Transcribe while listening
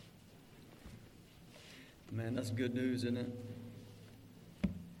Man, that's good news, isn't it?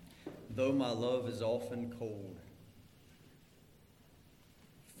 Though my love is often cold.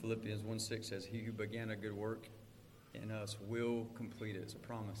 Philippians 1:6 says, he who began a good work in us will complete it. It's a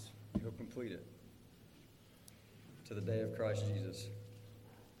promise. He'll complete it. To the day of Christ Jesus.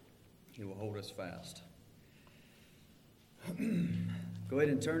 He will hold us fast. Go ahead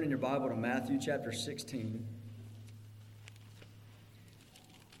and turn in your Bible to Matthew chapter 16.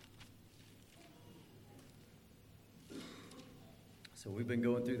 So we've been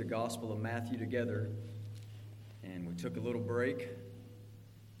going through the Gospel of Matthew together, and we took a little break,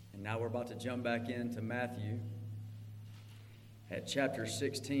 and now we're about to jump back into Matthew at chapter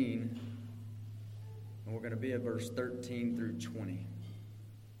 16, and we're going to be at verse 13 through 20.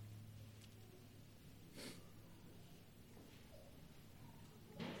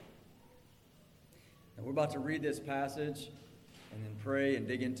 And we're about to read this passage and then pray and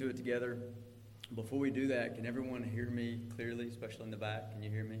dig into it together. Before we do that, can everyone hear me clearly, especially in the back? Can you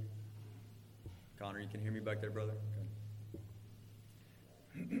hear me? Connor, you can hear me back there, brother?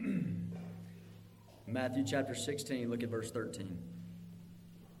 Okay. Matthew chapter 16, look at verse 13.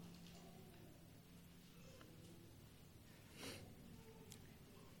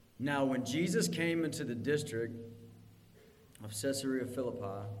 Now, when Jesus came into the district of Caesarea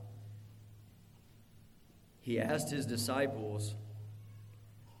Philippi, he asked his disciples,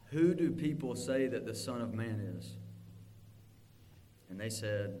 "Who do people say that the Son of Man is?" And they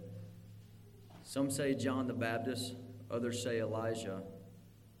said, "Some say John the Baptist, others say Elijah,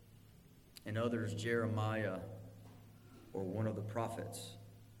 and others Jeremiah or one of the prophets."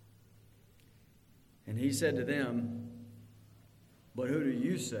 And he said to them, "But who do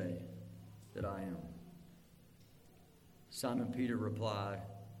you say that I am?" Simon Peter replied,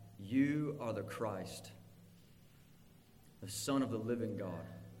 "You are the Christ, the Son of the living God."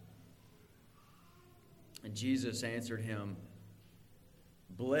 And Jesus answered him,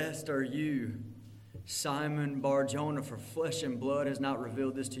 "Blessed are you, Simon Bar-Jonah, for flesh and blood has not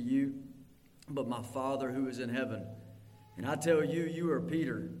revealed this to you, but my Father who is in heaven. And I tell you, you are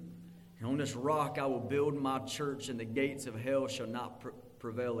Peter, and on this rock I will build my church, and the gates of hell shall not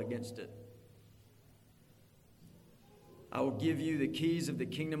prevail against it. I will give you the keys of the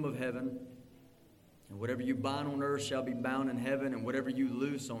kingdom of heaven, and whatever you bind on earth shall be bound in heaven, and whatever you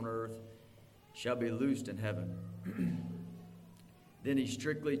loose on earth shall be loosed in heaven." Then he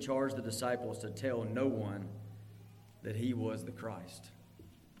strictly charged the disciples to tell no one that he was the Christ.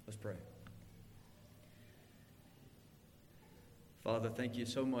 Let's pray. Father, thank you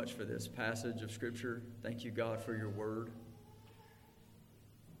so much for this passage of Scripture. Thank you, God, for your word.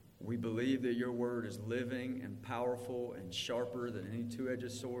 We believe that your word is living and powerful and sharper than any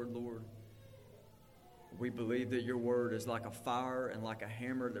two-edged sword, Lord. We believe that your word is like a fire and like a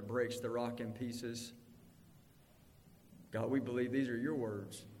hammer that breaks the rock in pieces. God, we believe these are your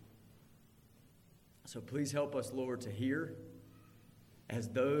words. So please help us, Lord, to hear as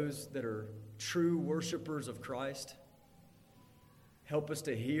those that are true worshipers of Christ. Help us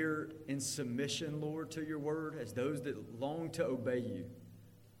to hear in submission, Lord, to your word as those that long to obey you,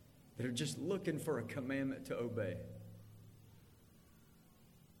 that are just looking for a commandment to obey.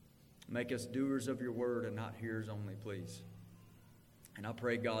 Make us doers of your word and not hearers only, please. And I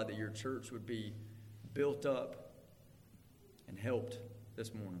pray, God, that your church would be built up and helped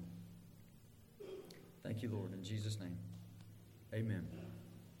this morning. Thank you, Lord, in Jesus' name. Amen.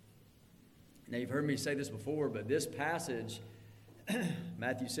 Now, you've heard me say this before, but this passage,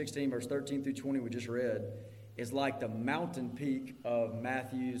 Matthew 16, verse 13 through 20, we just read, is like the mountain peak of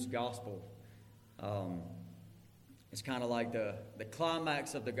Matthew's gospel. It's kind of like the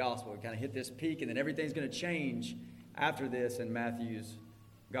climax of the gospel. We kind of hit this peak, and then everything's going to change after this in Matthew's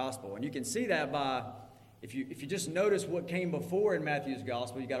gospel. And you can see that by, if you just notice what came before in Matthew's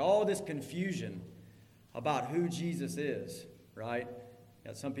gospel, you got all this confusion about who Jesus is, right? You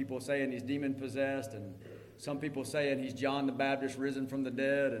got some people saying he's demon-possessed, and some people saying he's John the Baptist risen from the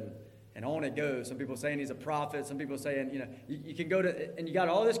dead, and on it goes. Some people saying he's a prophet. Some people saying, you can go to, and you got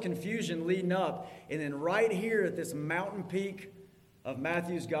all this confusion leading up. And then right here at this mountain peak of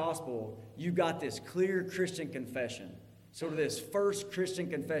Matthew's gospel, you got this clear Christian confession. Sort of this first Christian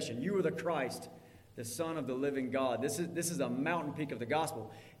confession. You are the Christ, the Son of the living God. This is a mountain peak of the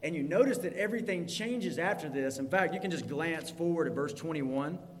gospel. And you notice that everything changes after this. In fact, you can just glance forward at verse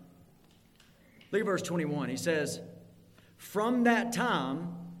 21. Look at verse 21. He says, "From that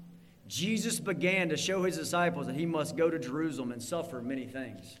time, Jesus began to show his disciples that he must go to Jerusalem and suffer many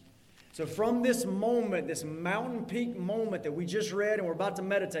things." So from this moment, this mountain peak moment that we just read and we're about to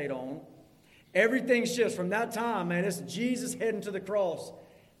meditate on, everything shifts. From that time, man, it's Jesus heading to the cross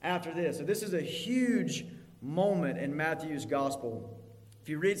after this. So this is a huge moment in Matthew's gospel. If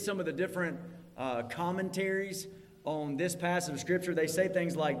you read some of the different commentaries on this passage of Scripture, they say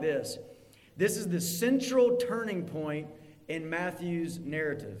things like this. This is the central turning point in Matthew's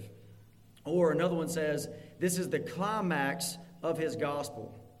narrative. Or another one says, this is the climax of his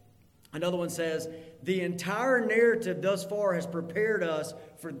gospel. Another one says, the entire narrative thus far has prepared us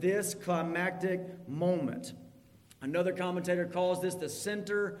for this climactic moment. Another commentator calls this the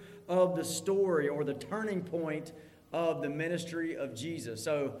center of the story, or the turning point of the ministry of Jesus.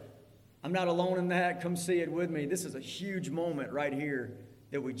 So I'm not alone in that. Come see it with me. This is a huge moment right here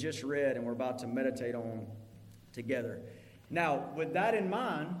that we just read and we're about to meditate on together. Now, with that in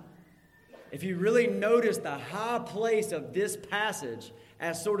mind, if you really notice the high place of this passage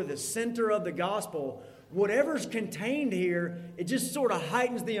as sort of the center of the gospel, whatever's contained here, it just sort of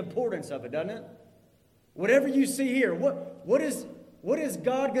heightens the importance of it, doesn't it? Whatever you see here, what is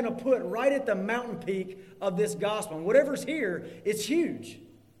God going to put right at the mountain peak of this gospel? And whatever's here, it's huge.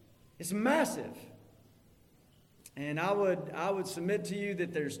 It's massive. And I would submit to you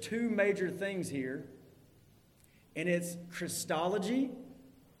that there's two major things here, and it's Christology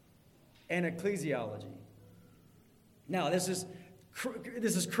and ecclesiology. Now, this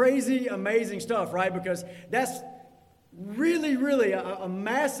is crazy, amazing stuff, right? Because that's really, really a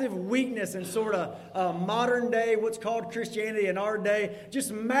massive weakness in sort of modern day, what's called Christianity in our day.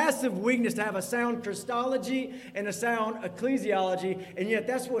 Just massive weakness to have a sound Christology and a sound ecclesiology. And yet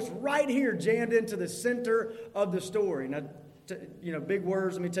that's what's right here jammed into the center of the story. Now, big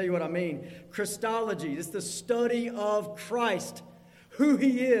words, let me tell you what I mean. Christology, it's the study of Christ, who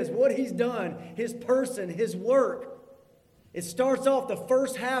he is, what he's done, his person, his work. It starts off the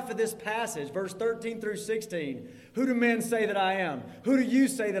first half of this passage, verse 13 through 16. Who do men say that I am? Who do you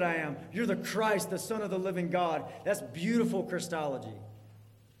say that I am? You're the Christ, the Son of the living God. That's beautiful Christology.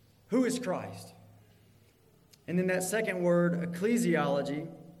 Who is Christ? And then that second word, ecclesiology,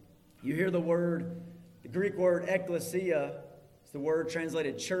 you hear the Greek word ekklesia. It's the word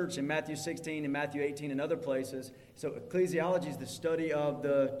translated church in Matthew 16 and Matthew 18 and other places. So ecclesiology is the study of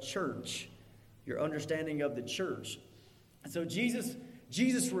the church, your understanding of the church. And so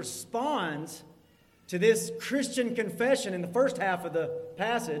Jesus responds to this Christian confession in the first half of the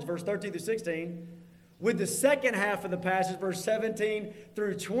passage, verse 13 through 16, with the second half of the passage, verse 17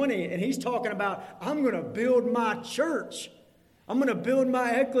 through 20. And he's talking about, I'm going to build my church. I'm going to build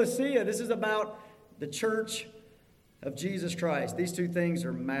my ecclesia. This is about the church of Jesus Christ. These two things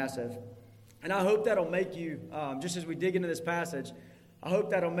are massive. And I hope that'll make you, just as we dig into this passage, I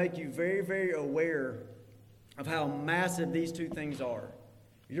hope that'll make you very, very aware of how massive these two things are.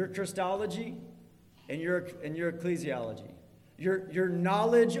 Your Christology and your ecclesiology. Your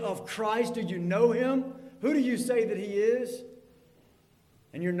knowledge of Christ, do you know him? Who do you say that he is?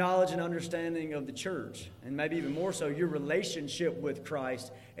 And your knowledge and understanding of the church. And maybe even more so, your relationship with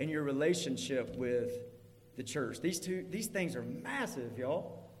Christ and your relationship with the church. These things are massive,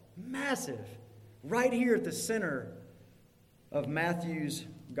 y'all. Massive. Right here at the center of Matthew's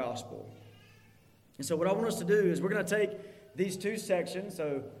gospel. And so what I want us to do is we're going to take these two sections.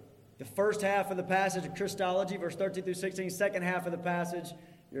 So the first half of the passage of Christology, verse 13 through 16. Second half of the passage,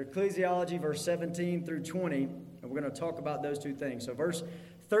 your ecclesiology, verse 17 through 20. And we're going to talk about those two things. So verse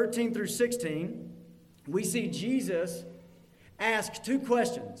 13 through 16, we see Jesus ask two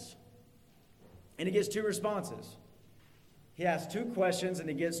questions. And he gets two responses. He asks two questions and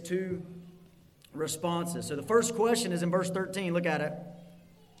he gets two responses. So the first question is in verse 13. Look at it.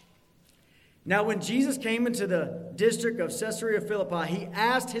 Now, when Jesus came into the district of Caesarea Philippi, he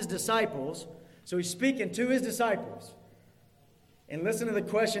asked his disciples, so he's speaking to his disciples, and listen to the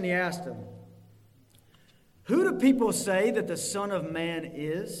question he asked them. Who do people say that the Son of Man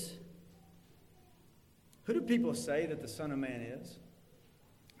is? Who do people say that the Son of Man is?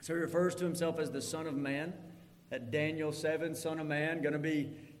 So he refers to himself as the Son of Man. That Daniel 7, Son of Man, going to be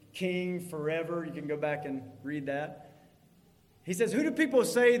king forever. You can go back and read that. He says, who do people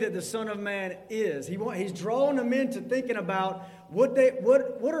say that the Son of Man is? He's drawing them into thinking about what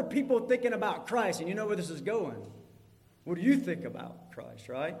are people thinking about Christ? And you know where this is going. What do you think about Christ,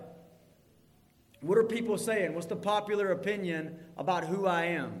 right? What are people saying? What's the popular opinion about who I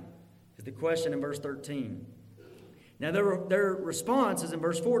am? Is the question in verse 13. Now their response is in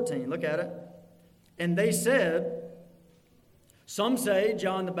verse 14. Look at it. And they said, some say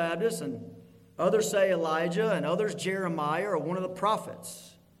John the Baptist, and others say Elijah, and others Jeremiah or one of the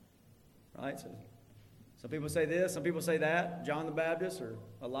prophets. Right? So some people say this, some people say that. John the Baptist or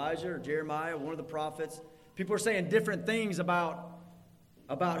Elijah or Jeremiah or one of the prophets. People are saying different things about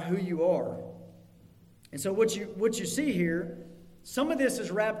who you are. And so what you see here some of this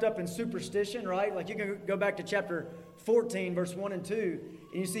is wrapped up in superstition, right? Like you can go back to chapter 14, verse 1 and 2,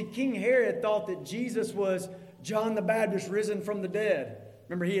 and you see King Herod thought that Jesus was John the Baptist risen from the dead.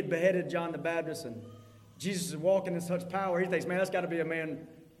 Remember, he had beheaded John the Baptist, and Jesus is walking in such power. He thinks, man, that's got to be a man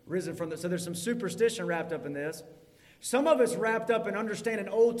risen from the... So there's some superstition wrapped up in this. Some of it's wrapped up in understanding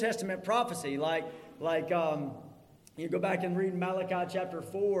Old Testament prophecy, like you go back and read Malachi chapter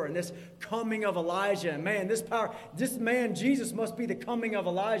 4 and this coming of Elijah. And man, this man, Jesus, must be the coming of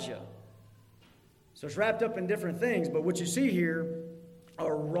Elijah. So it's wrapped up in different things. But what you see here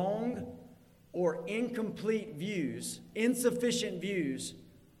are wrong or incomplete views, insufficient views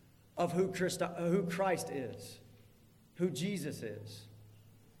of who Christ is, who Jesus is.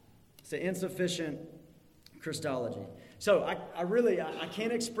 It's an insufficient Christology. So I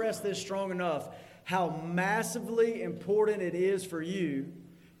can't express this strong enough how massively important it is for you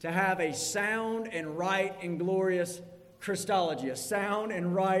to have a sound and right and glorious Christology, a sound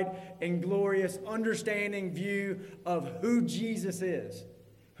and right and glorious understanding view of who Jesus is,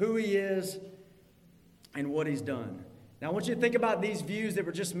 who he is, and what he's done. Now I want you to think about these views that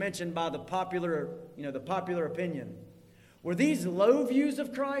were just mentioned by the popular opinion. Were these low views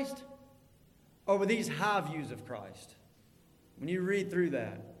of Christ, or were these high views of Christ? When you read through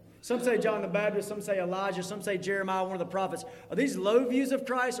that. Some say John the Baptist, some say Elijah, some say Jeremiah, one of the prophets. Are these low views of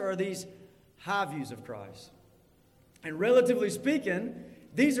Christ, or are these high views of Christ? And relatively speaking,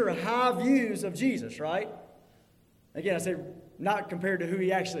 these are high views of Jesus, right? Again, I say not compared to who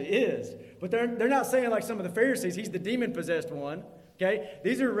he actually is. But they're not saying like some of the Pharisees, he's the demon-possessed one. Okay?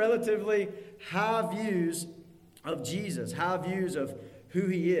 These are relatively high views of Jesus, high views of who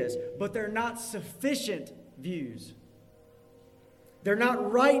he is. But they're not sufficient views. They're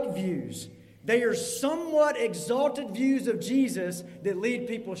not right views. They are somewhat exalted views of Jesus that lead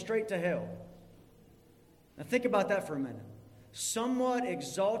people straight to hell. Now think about that for a minute. Somewhat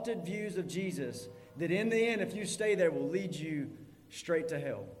exalted views of Jesus that in the end, if you stay there, will lead you straight to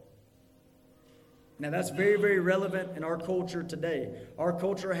hell. Now that's very, very relevant in our culture today. Our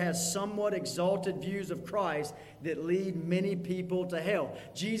culture has somewhat exalted views of Christ that lead many people to hell.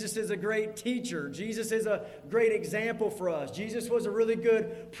 Jesus is a great teacher. Jesus is a great example for us. Jesus was a really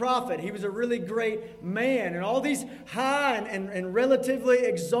good prophet. He was a really great man. And all these high and relatively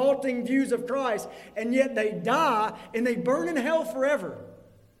exalting views of Christ, and yet they die and they burn in hell forever.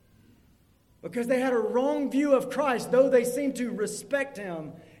 Because they had a wrong view of Christ, though they seem to respect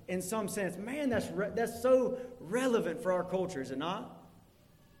him in some sense. Man, that's so relevant for our culture, is it not?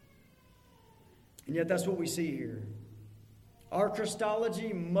 And yet that's what we see here. Our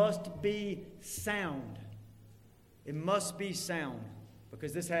Christology must be sound. It must be sound,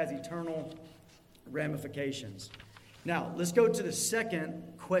 because this has eternal ramifications. Now, let's go to the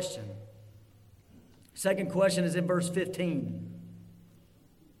second question. Second question is in verse 15.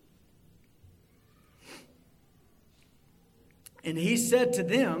 And he said to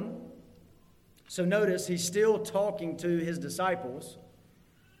them, so notice he's still talking to his disciples.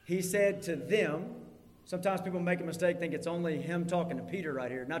 He said to them, sometimes people make a mistake, think it's only him talking to Peter right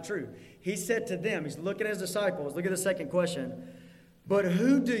here. Not true. He said to them, he's looking at his disciples. Look at the second question. But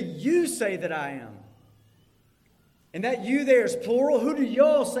who do you say that I am? And that you there is plural. Who do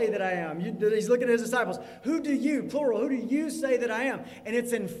y'all say that I am? He's looking at his disciples. Who do you, plural, who do you say that I am? And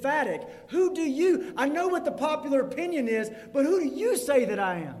it's emphatic. Who do you? I know what the popular opinion is, but who do you say that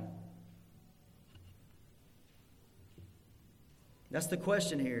I am? That's the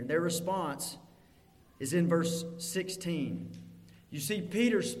question here. Their response is in verse 16. You see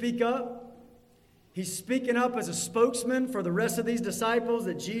Peter speak up. He's speaking up as a spokesman for the rest of these disciples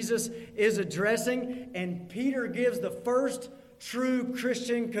that Jesus is addressing. And Peter gives the first true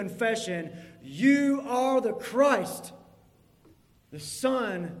Christian confession. You are the Christ, the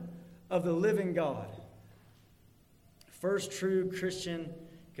Son of the living God. First true Christian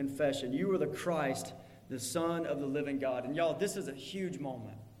confession. You are the Christ, the Son of the living God. And y'all, this is a huge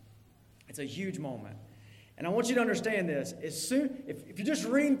moment. It's a huge moment. And I want you to understand this. As soon, if you're just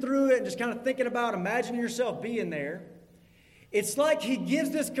reading through it and just kind of thinking about, imagining yourself being there, it's like he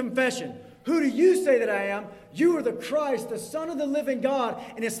gives this confession. Who do you say that I am? You are the Christ, the Son of the living God.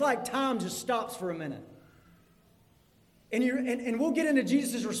 And it's like time just stops for a minute. And we'll get into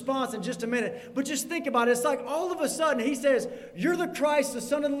Jesus' response in just a minute. But just think about it. It's like all of a sudden he says, you're the Christ, the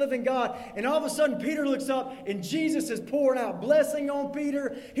Son of the living God. And all of a sudden Peter looks up and Jesus is pouring out blessing on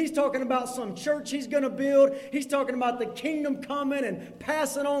Peter. He's talking about some church he's going to build. He's talking about the kingdom coming and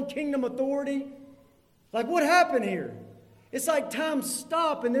passing on kingdom authority. Like, what happened here? It's like time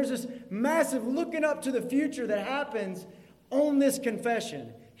stopped and there's this massive looking up to the future that happens on this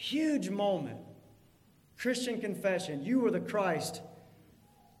confession. Huge moment. Christian confession, you are the Christ.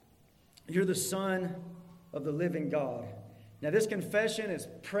 You're the Son of the living God. Now, this confession is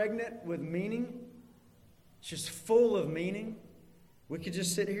pregnant with meaning. It's just full of meaning. We could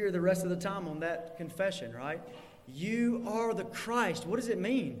just sit here the rest of the time on that confession, right? You are the Christ. What does it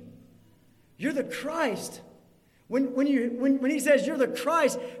mean? You're the Christ. When he says you're the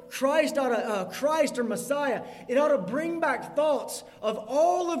Christ, Christ or Messiah, it ought to bring back thoughts of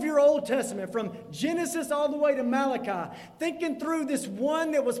all of your Old Testament, from Genesis all the way to Malachi, thinking through this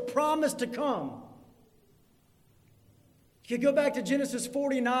one that was promised to come. You could go back to Genesis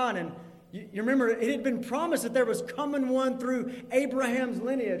 49, and you remember it had been promised that there was coming one through Abraham's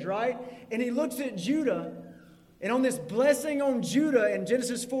lineage, right? And he looks at Judah, and on this blessing on Judah in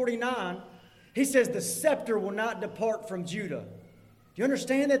Genesis 49, he says the scepter will not depart from Judah. Do you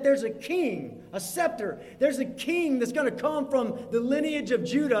understand that there's a king, a scepter? There's a king that's going to come from the lineage of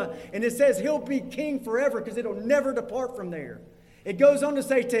Judah, and it says he'll be king forever because it'll never depart from there. It goes on to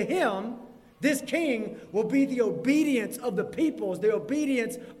say, to him, this king will be the obedience of the peoples, the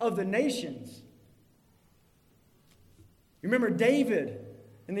obedience of the nations. You remember David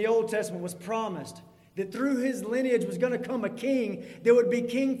in the Old Testament was promised that through his lineage was going to come a king that would be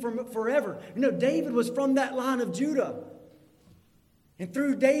king forever. You know, David was from that line of Judah. And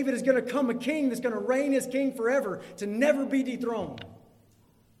through David is going to come a king that's going to reign as king forever, to never be dethroned.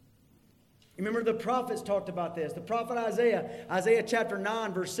 You remember the prophets talked about this. The prophet Isaiah chapter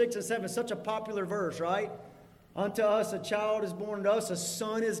 9, verse 6 and 7, such a popular verse, right? Unto us a child is born, to us a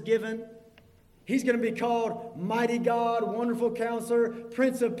son is given. He's going to be called Mighty God, Wonderful Counselor,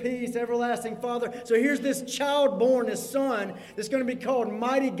 Prince of Peace, Everlasting Father. So here's this child born, this son, that's going to be called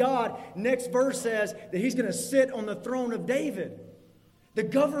Mighty God. Next verse says that he's going to sit on the throne of David. The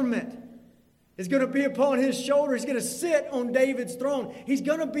government is going to be upon his shoulder. He's going to sit on David's throne. He's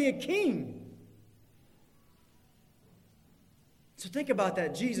going to be a king. So think about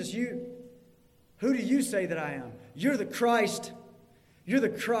that. Jesus, who do you say that I am? You're the Christ. You're the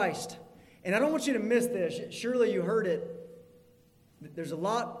Christ. And I don't want you to miss this. Surely you heard it. There's a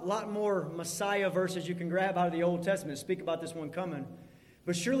lot more Messiah verses you can grab out of the Old Testament. Speak about this one coming.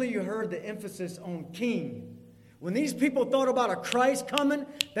 But surely you heard the emphasis on king. When these people thought about a Christ coming,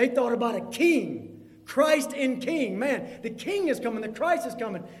 they thought about a king. Christ and king. Man, the king is coming. The Christ is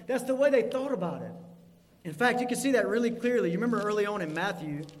coming. That's the way they thought about it. In fact, you can see that really clearly. You remember early on in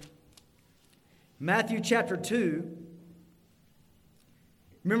Matthew chapter 2.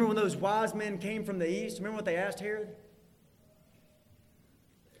 Remember when those wise men came from the east? Remember what they asked Herod?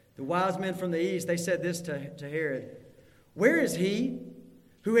 The wise men from the east, they said this to Herod. Where is he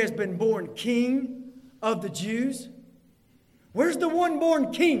who has been born king of the Jews? Where's the one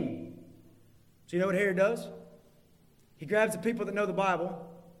born king? So you know what Herod does? He grabs the people that know the Bible.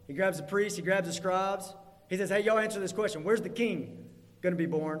 He grabs the priests. He grabs the scribes. He says, hey, y'all answer this question. Where's the king going to be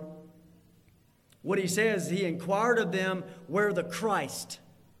born? What he says, he inquired of them where the Christ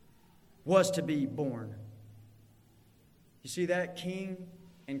was to be born. You see that? King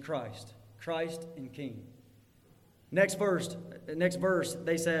and Christ. Christ and King. Next verse,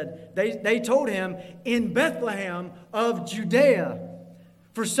 they said, they told him, in Bethlehem of Judea.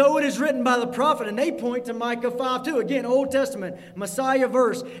 For so it is written by the prophet, and they point to Micah 5:2. Again, Old Testament, Messiah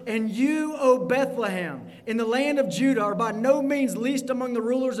verse. And you, O Bethlehem, in the land of Judah, are by no means least among the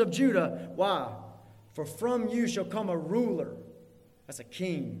rulers of Judah. Why? For from you shall come a ruler, that's a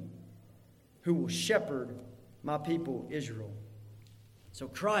king, who will shepherd my people Israel. So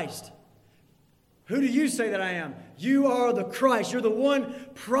Christ, who do you say that I am? You are the Christ. You're the one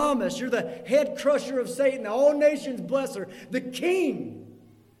promised. You're the head crusher of Satan, the all nations blesser, the king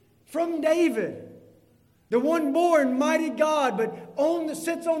from David, the one born mighty God, but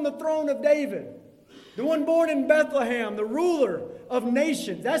sits on the throne of David, the one born in Bethlehem, the ruler of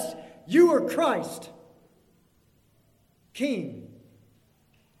nations. You are Christ, King.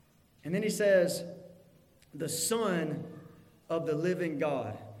 And then he says, the Son of the living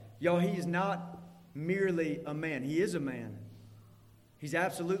God. Y'all, he's not merely a man. He is a man. He's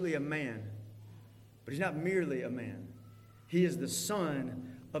absolutely a man. But he's not merely a man. He is the Son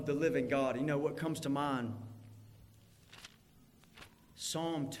of the living God. You know what comes to mind?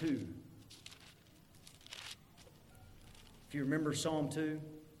 Psalm 2. If you remember Psalm 2,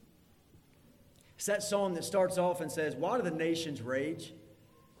 it's that psalm that starts off and says, why do the nations rage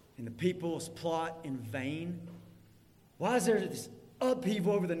and the peoples plot in vain? Why is there this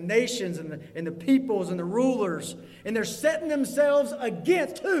upheaval over the nations and the peoples and the rulers? And they're setting themselves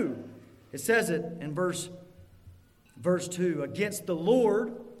against who? It says it in verse 2. Against the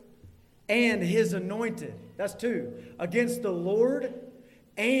Lord and his anointed. That's 2. Against the Lord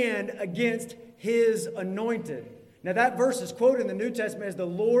and against His anointed. Now that verse is quoted in the New Testament as the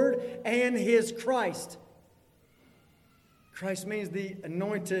Lord and His Christ. Christ means the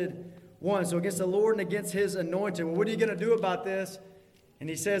anointed one. So against the Lord and against His anointed. Well, what are you going to do about this? And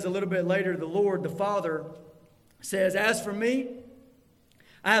he says a little bit later, the Lord, the Father, says, as for me,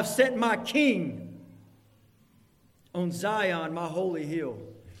 I have set my King on Zion, my holy hill.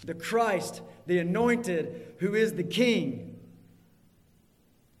 The Christ, the anointed, who is the King.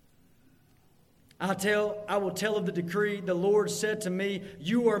 I will tell of the decree. The Lord said to me,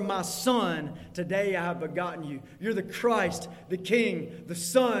 you are my son. Today I have begotten you. You're the Christ, the King, the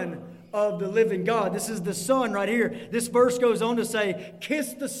Son of the living God. This is the Son right here. This verse goes on to say,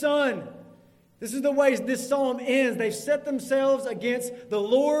 kiss the Son. This is the way this psalm ends. They've set themselves against the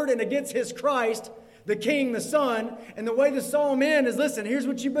Lord and against His Christ, the King, the Son. And the way the psalm ends is, listen, here's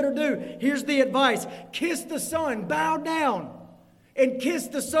what you better do. Here's the advice. Kiss the Son. Bow down and kiss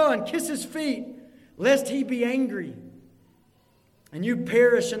the Son. Kiss His feet, lest He be angry and you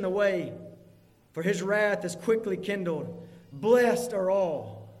perish in the way, for His wrath is quickly kindled. Blessed are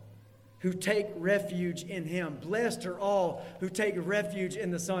all who take refuge in Him. Blessed are all who take refuge in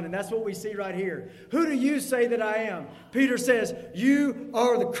the Son. And that's what we see right here. Who do you say that I am? Peter says, you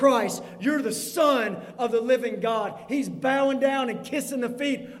are the Christ. You're the Son of the living God. He's bowing down and kissing the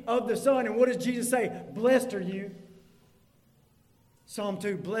feet of the Son. And what does Jesus say? Blessed are you. Psalm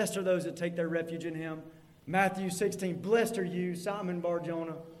 2, blessed are those that take their refuge in Him. Matthew 16, blessed are you, Simon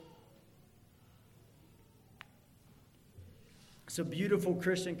Bar-Jonah. It's a beautiful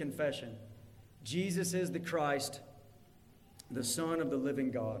Christian confession. Jesus is the Christ, the Son of the living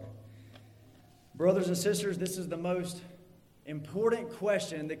God. Brothers and sisters, this is the most important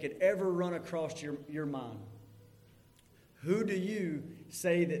question that could ever run across your mind. Who do you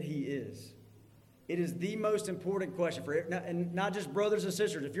say that He is? It is the most important question for it, and not just brothers and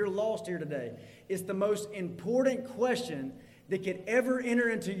sisters. If you're lost here today, it's the most important question that could ever enter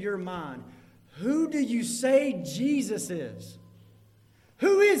into your mind. Who do you say Jesus is?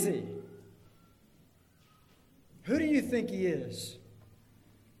 Who is He? Who do you think He is?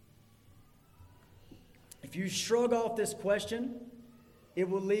 If you shrug off this question, it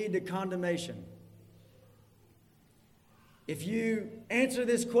will lead to condemnation. If you answer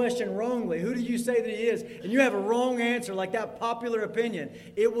this question wrongly, who do you say that He is? And you have a wrong answer, like that popular opinion,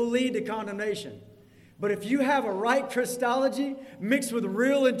 it will lead to condemnation. But if you have a right Christology mixed with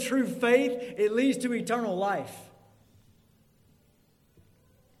real and true faith, it leads to eternal life.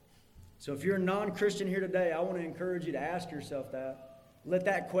 So if you're a non-Christian here today, I want to encourage you to ask yourself that. Let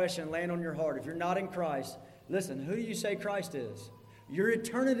that question land on your heart. If you're not in Christ, listen, who do you say Christ is? Your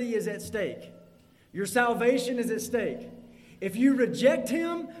eternity is at stake. Your salvation is at stake. If you reject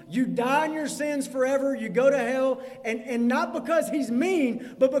Him, you die in your sins forever, you go to hell, and not because He's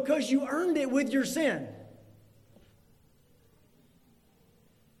mean, but because you earned it with your sin.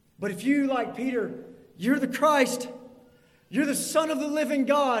 But if you, like Peter, you're the Christ, you're the Son of the living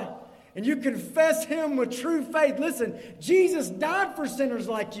God, and you confess Him with true faith. Listen, Jesus died for sinners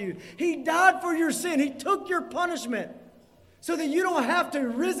like you. He died for your sin. He took your punishment so that you don't have to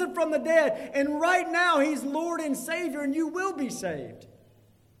risen from the dead. And right now, He's Lord and Savior, and you will be saved.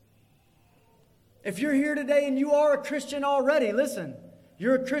 If you're here today and you are a Christian already, listen,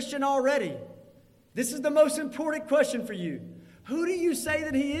 you're a Christian already. This is the most important question for you. Who do you say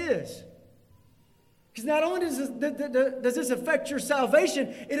that He is? Because not only does this affect your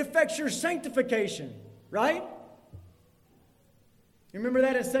salvation, it affects your sanctification, right? You remember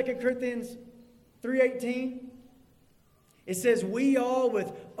that in 2 Corinthians 3:18? It says, we all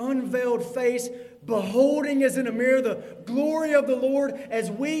with unveiled face, beholding as in a mirror the glory of the Lord,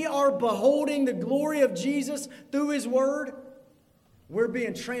 as we are beholding the glory of Jesus through His Word, we're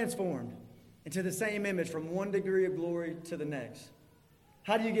being transformed into the same image from one degree of glory to the next.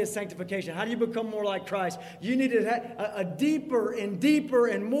 How do you get sanctification? How do you become more like Christ? You need to have a deeper and deeper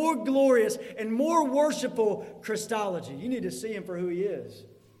and more glorious and more worshipful Christology. You need to see Him for who He is.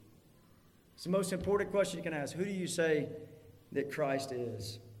 It's the most important question you can ask. Who do you say that Christ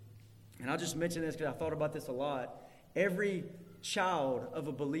is? And I'll just mention this because I thought about this a lot. Every child of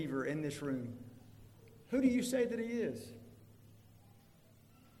a believer in this room, who do you say that He is?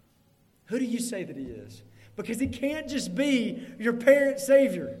 Who do you say that He is? Because He can't just be your parent's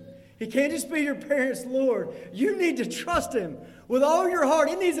Savior. He can't just be your parent's Lord. You need to trust Him with all your heart.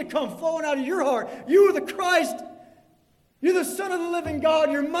 It needs to come flowing out of your heart. You are the Christ. You're the Son of the living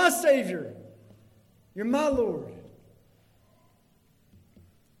God. You're my Savior. You're my Lord.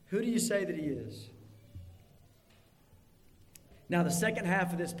 Who do you say that He is? Now, the second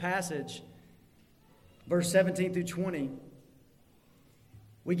half of this passage, verse 17 through 20,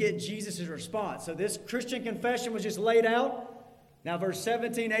 we get Jesus' response. So this Christian confession was just laid out. Now verse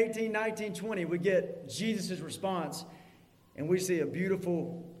 17, 18, 19, 20, we get Jesus' response. And we see a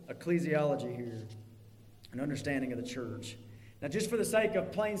beautiful ecclesiology here, an understanding of the church. Now just for the sake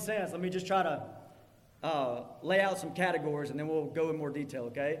of plain sense, let me just try to lay out some categories, and then we'll go in more detail,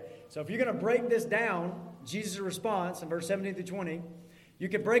 okay? So if you're going to break this down, Jesus' response in verse 17 through 20, you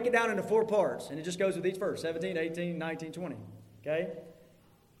can break it down into 4 parts, and it just goes with each verse, 17, 18, 19, 20, okay?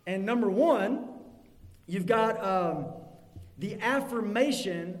 And number 1, you've got the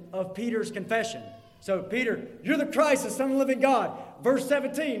affirmation of Peter's confession. So, Peter, you're the Christ, the Son of the living God. Verse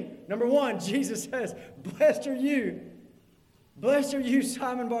 17, number 1, Jesus says, blessed are you,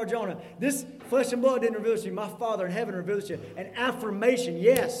 Simon Bar-Jonah. This flesh and blood didn't reveal this to you. My Father in heaven revealed this to you. An affirmation,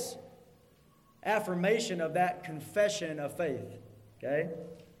 yes. Affirmation of that confession of faith. Okay?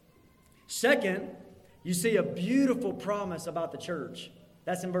 Second, you see a beautiful promise about the church.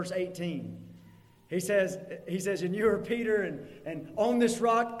 That's in verse 18. He says, and you are Peter, and on this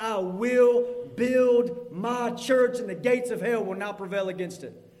rock I will build my church, and the gates of hell will not prevail against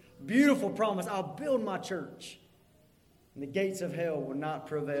it. Beautiful promise. I'll build my church, and the gates of hell will not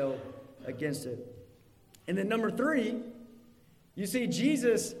prevail against it. And then number 3, you see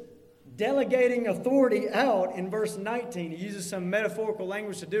Jesus delegating authority out in verse 19. He uses some metaphorical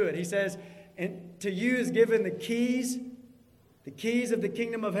language to do it. He says, and to you is given the keys of the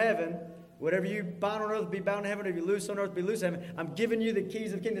kingdom of heaven. Whatever you bind on earth be bound in heaven, whatever you loose on earth be loose in heaven. I'm giving you the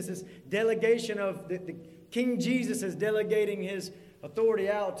keys of the kingdom. This is delegation of the King Jesus is delegating his authority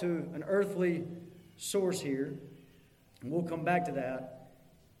out to an earthly source here. And we'll come back to that.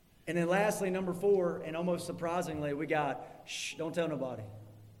 And then lastly, number 4, and almost surprisingly, we got, don't tell nobody.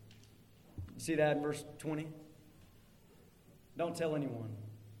 You see that in verse 20? Don't tell anyone.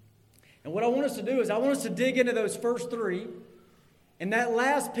 And what I want us to do is I want us to dig into those first 3. And that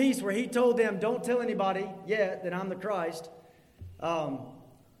last piece where he told them, don't tell anybody yet that I'm the Christ,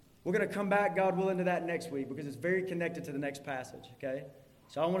 we're going to come back, God willing, to that next week because it's very connected to the next passage, okay?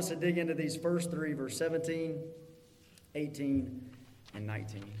 So I want us to dig into these first 3, verse 17, 18, and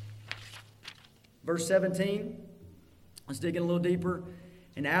 19. Verse 17, let's dig in a little deeper.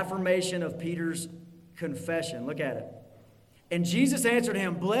 An affirmation of Peter's confession. Look at it. And Jesus answered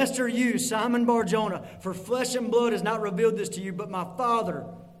him, blessed are you, Simon Bar-Jonah, for flesh and blood has not revealed this to you, but my Father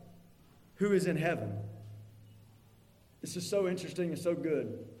who is in heaven. This is so interesting and so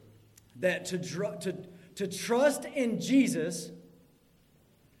good that to trust in Jesus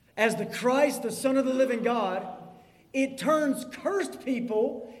as the Christ, the Son of the living God, it turns cursed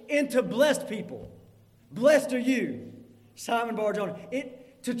people into blessed people. Blessed are you, Simon Bar-Jonah.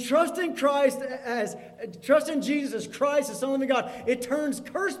 To trust in trust in Jesus as Christ, the Son of the living God, it turns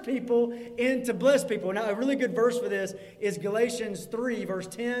cursed people into blessed people. Now, a really good verse for this is Galatians 3, verse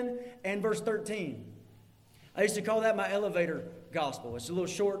 10 and verse 13. I used to call that my elevator gospel. It's a little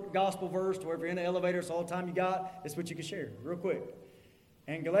short gospel verse to where if you're in the elevator, it's all the time you got. It's what you can share real quick.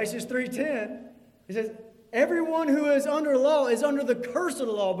 And Galatians 3:10, it says, everyone who is under law is under the curse of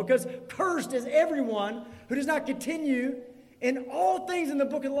the law, because cursed is everyone who does not continue in all things in the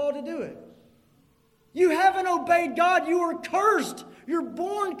book of the law to do it. You haven't obeyed God. You are cursed. You're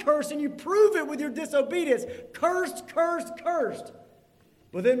born cursed, and you prove it with your disobedience. Cursed, cursed, cursed.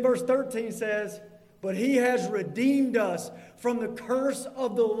 But then verse 13 says, but he has redeemed us from the curse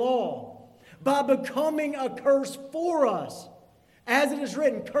of the law by becoming a curse for us. As it is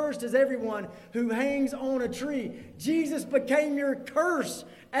written, cursed is everyone who hangs on a tree. Jesus became your curse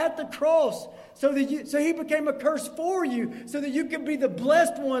at the cross. So he became a curse for you so that you can be the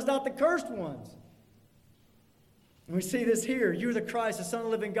blessed ones, not the cursed ones. And we see this here. You're the Christ, the Son of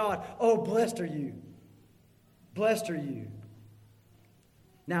the living God. Oh, blessed are you. Blessed are you.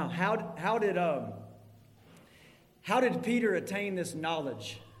 Now, how did Peter attain this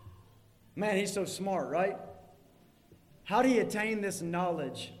knowledge? Man, he's so smart, right? How did he attain this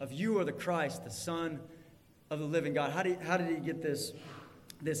knowledge of you are the Christ, the Son of the living God? How did he get this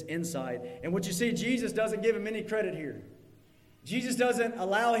insight? And what you see, Jesus doesn't give him any credit here. Jesus doesn't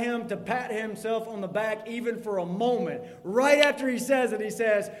allow him to pat himself on the back even for a moment. Right after he says it, he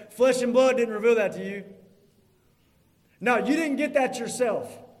says, flesh and blood didn't reveal that to you. No, you didn't get that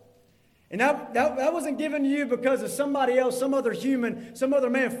yourself. And that wasn't given to you because of somebody else, some other human, some other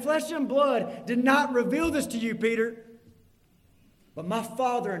man. Flesh and blood did not reveal this to you, Peter. But my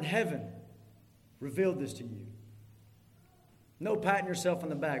Father in heaven revealed this to you. No patting yourself on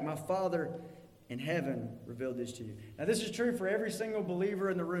the back. My Father in heaven revealed this to you. Now, this is true for every single believer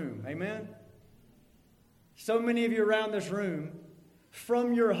in the room. Amen? So many of you around this room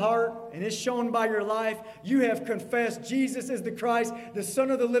from your heart, and it's shown by your life, you have confessed Jesus is the Christ, the Son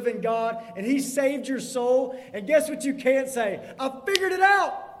of the living God, and He saved your soul. And guess what you can't say? I figured it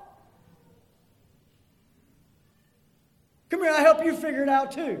out. Come here, I help you figure it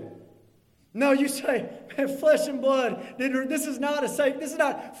out too. No, you say, man, flesh and blood. This is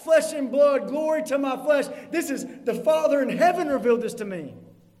not flesh and blood, glory to my flesh. This is the Father in heaven revealed this to me.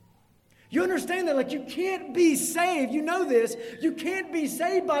 You understand that? Like, you can't be saved. You know this. You can't be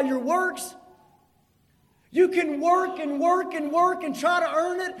saved by your works. You can work and work and work and try to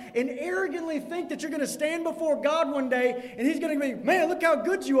earn it and arrogantly think that you're going to stand before God one day and He's going to be, man, look how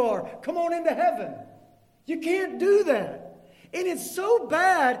good you are. Come on into heaven. You can't do that. And it's so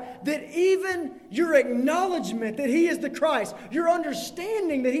bad that even your acknowledgement that He is the Christ, your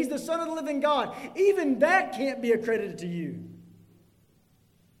understanding that He's the Son of the living God, even that can't be accredited to you.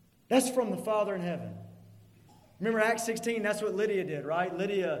 That's from the Father in heaven. Remember Acts 16, that's what Lydia did, right?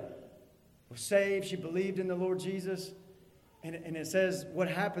 Lydia was saved. She believed in the Lord Jesus. And it says what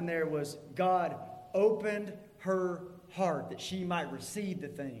happened there was God opened her heart that she might receive the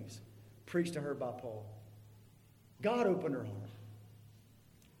things preached to her by Paul. God opened her heart.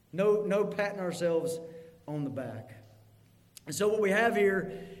 No patting ourselves on the back. And so what we have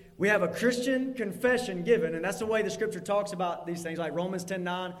here, we have a Christian confession given, and that's the way the Scripture talks about these things, like Romans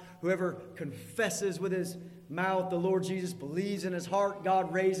 10:9. Whoever confesses with his mouth the Lord Jesus, believes in his heart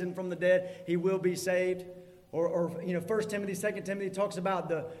God raised Him from the dead, he will be saved. Or 1 Timothy, 2 Timothy talks about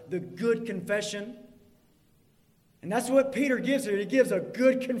the good confession. And that's what Peter gives here. He gives a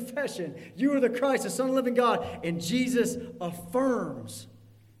good confession. You are the Christ, the Son of the living God. And Jesus affirms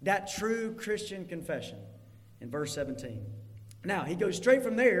that true Christian confession in verse 17. Now, he goes straight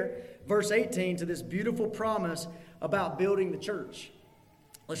from there, verse 18, to this beautiful promise about building the church.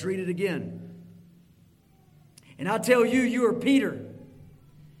 Let's read it again. And I tell you, you are Peter,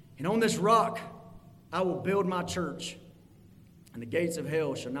 and on this rock I will build my church, and the gates of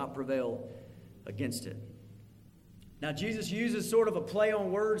hell shall not prevail against it. Now, Jesus uses sort of a play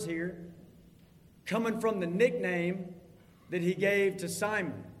on words here, coming from the nickname that He gave to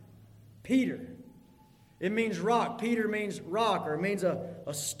Simon, Peter. It means rock. Peter means rock, or it means a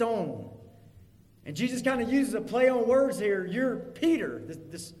stone. And Jesus kind of uses a play on words here. You're Peter.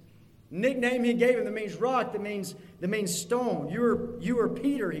 This nickname He gave him that means rock, that means stone. You are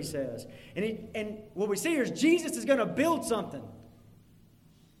Peter, He says. And what we see here is Jesus is going to build something.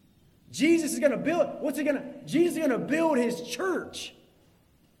 Jesus is going to build. Jesus is going to build His church.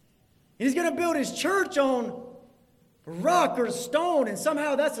 And He's going to build His church on rock or stone, and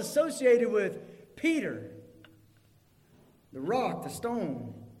somehow that's associated with Peter. The rock, the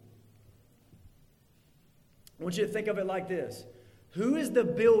stone. I want you to think of it like this. Who is the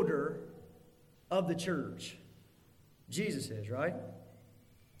builder of the church? Jesus is, right?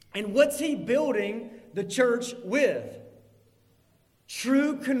 And what's He building the church with?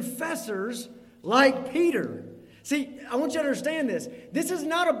 True confessors like Peter. See, I want you to understand this. This is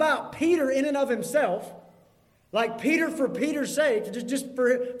not about Peter in and of himself. Like Peter for Peter's sake, just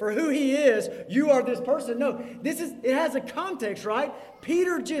for who he is, you are this person. No, it has a context, right?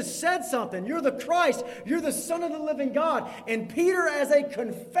 Peter just said something. You're the Christ. You're the Son of the living God. And Peter, as a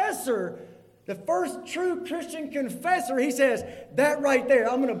confessor, the first true Christian confessor, he says, that right there,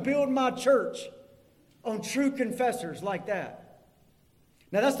 I'm going to build my church on true confessors like that.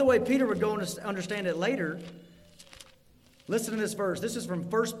 Now, that's the way Peter would go and understand it later. Listen to this verse. This is from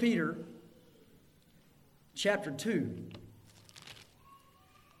 1 Peter chapter 2.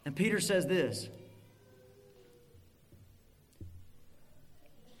 And Peter says this.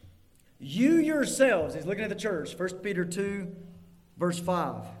 You yourselves, he's looking at the church, 1 Peter 2, verse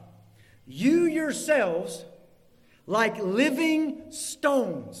 5. You yourselves, like living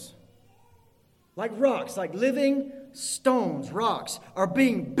stones, like rocks, like living stones, rocks, are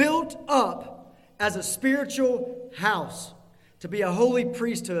being built up as a spiritual house, to be a holy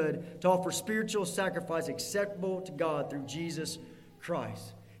priesthood, to offer spiritual sacrifice acceptable to God through Jesus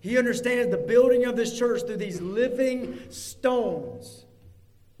Christ. He understands the building of this church through these living stones.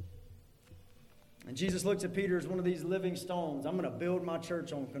 And Jesus looks at Peter as one of these living stones. I'm going to build my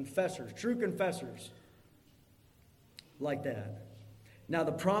church on confessors, true confessors, like that. Now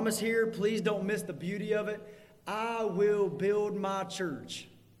the promise here, please don't miss the beauty of it. I will build my church.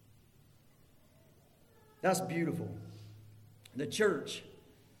 That's beautiful. The church,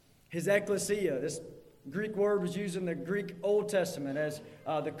 His ecclesia, this Greek word was used in the Greek Old Testament as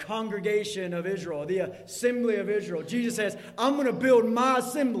the congregation of Israel, the assembly of Israel. Jesus says, I'm going to build my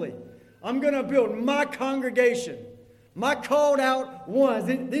assembly. I'm going to build my congregation, my called out ones.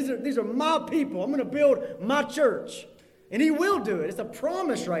 These are my people. I'm going to build my church. And He will do it. It's a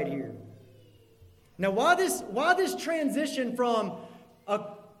promise right here. Now, why this transition from a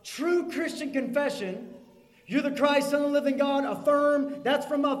true Christian confession, you're the Christ, Son of the living God, affirm, that's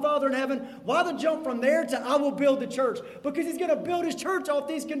from my Father in heaven. Why the jump from there to I will build the church? Because He's going to build His church off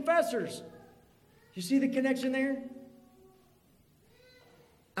these confessors. You see the connection there?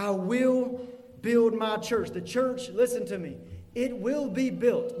 I will build my church. The church, listen to me, it will be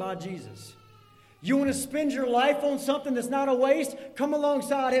built by Jesus. You want to spend your life on something that's not a waste? Come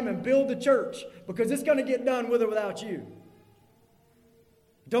alongside Him and build the church, because it's going to get done with or without you.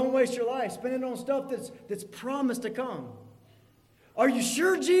 Don't waste your life. Spend it on stuff that's promised to come. Are you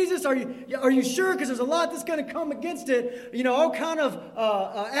sure, Jesus? Are you sure? Because there's a lot that's going to come against it. You know, all kind of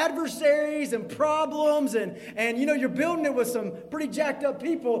adversaries and problems. And you know, you're building it with some pretty jacked up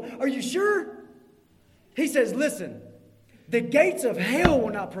people. Are you sure? He says, listen, the gates of hell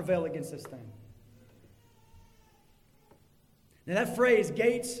will not prevail against this thing. Now that phrase,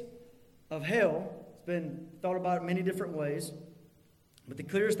 gates of hell, it's been thought about in many different ways. But the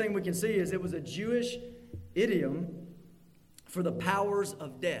clearest thing we can see is it was a Jewish idiom for the powers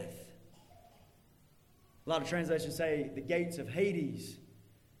of death. A lot of translations say the gates of Hades.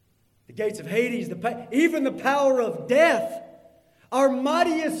 The gates of Hades, even the power of death. Our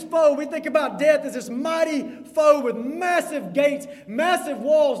mightiest foe, we think about death as this mighty foe with massive gates, massive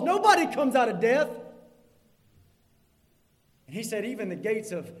walls. Nobody comes out of death. And He said even the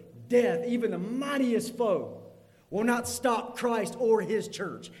gates of death, even the mightiest foe, will not stop Christ or His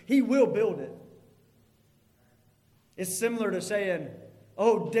church. He will build it. It's similar to saying,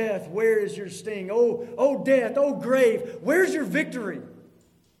 oh, death, where is your sting? Oh, death, oh, grave, where's your victory?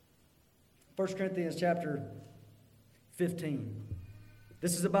 1 Corinthians chapter 15.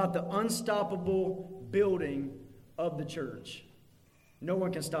 This is about the unstoppable building of the church. No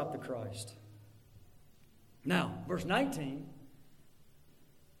one can stop the Christ. Now, verse 19.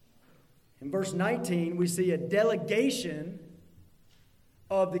 In verse 19, we see a delegation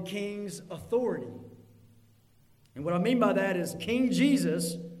of the king's authority. And what I mean by that is King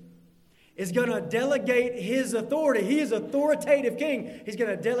Jesus is going to delegate His authority. He is authoritative king. He's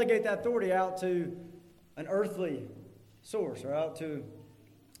going to delegate that authority out to an earthly source or out to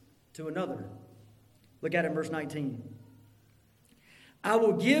another. Look at it in verse 19. I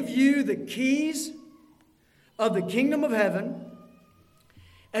will give you the keys of the kingdom of heaven.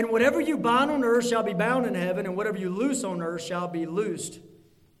 And whatever you bind on earth shall be bound in heaven, and whatever you loose on earth shall be loosed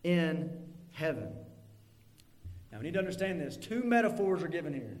in heaven. Now we need to understand this. Two metaphors are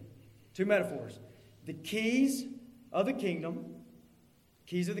given here. Two metaphors. The keys of the kingdom,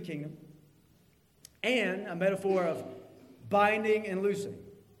 and a metaphor of binding and loosing.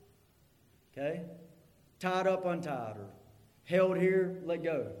 Okay? Tied up, untied, or held here, let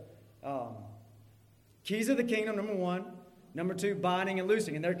go. Keys of the kingdom, number one. Number two, binding and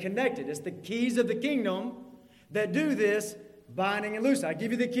loosing. And they're connected. It's the keys of the kingdom that do this, binding and loosing. I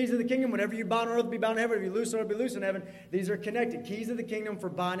give you the keys of the kingdom. Whatever you bind on earth will be bound in heaven. If you loose on earth will be loose in heaven. These are connected. Keys of the kingdom for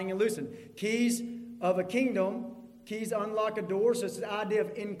binding and loosing. Keys of a kingdom. Keys unlock a door. So it's the idea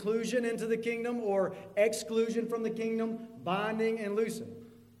of inclusion into the kingdom or exclusion from the kingdom. Binding and loosing.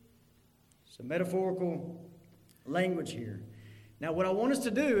 So metaphorical language here. Now, what I want us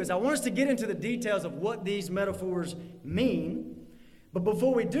to do is I want us to get into the details of what these metaphors mean. But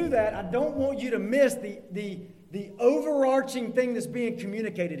before we do that, I don't want you to miss the overarching thing that's being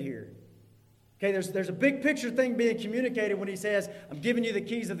communicated here. Okay, there's a big picture thing being communicated when He says, I'm giving you the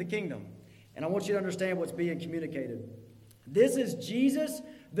keys of the kingdom. And I want you to understand what's being communicated. This is Jesus,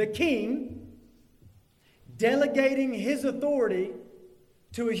 the King, delegating His authority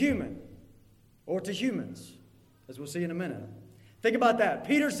to a human or to humans, as we'll see in a minute. Think about that.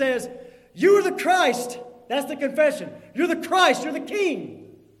 Peter says, you are the Christ. That's the confession. You're the Christ. You're the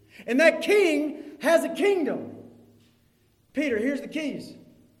King. And that King has a kingdom. Peter, here's the keys.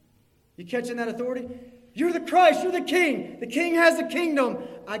 You catching that authority? You're the Christ. You're the King. The King has a kingdom.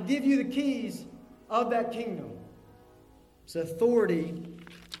 I give you the keys of that kingdom. It's authority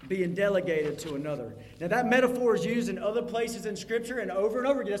being delegated to another. Now that metaphor is used in other places in Scripture and over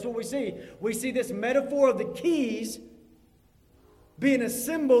again. That's what we see. We see this metaphor of the keys being a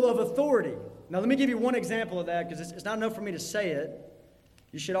symbol of authority. Now, let me give you one example of that, because it's not enough for me to say it.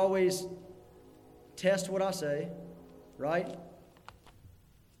 You should always test what I say, right?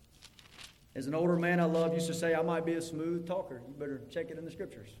 As an older man I love used to say, I might be a smooth talker. You better check it in the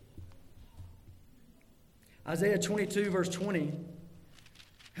Scriptures. Isaiah 22, verse 20.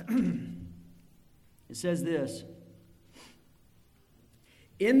 It says this.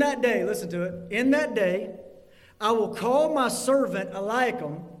 In that day, listen to it. In that day, I will call my servant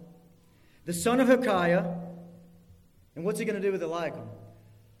Eliakim, the son of Hilkiah, And what's he going to do with Eliakim?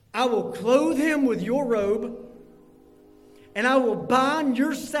 I will clothe him with your robe, and I will bind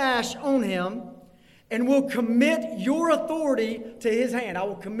your sash on him, and will commit your authority to his hand. I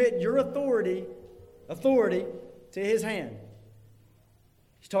will commit your authority to his hand.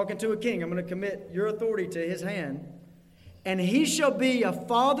 He's talking to a king. I'm going to commit your authority to his hand. And he shall be a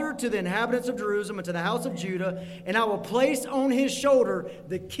father to the inhabitants of Jerusalem and to the house of Judah, and I will place on his shoulder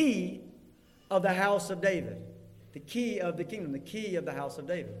the key of the house of David. The key of the kingdom, the key of the house of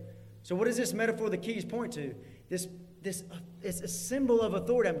David. So what does this metaphor of the keys point to? This it's a symbol of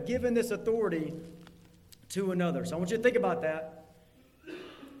authority. I'm giving this authority to another. So I want you to think about that.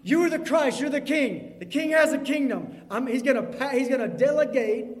 You are the Christ. You're the king. The king has a kingdom. He's going to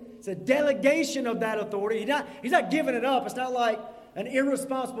delegate. It's a delegation of that authority. He's not giving it up. It's not like an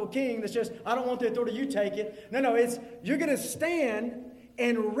irresponsible king that's just, I don't want the authority, you take it. No, it's you're going to stand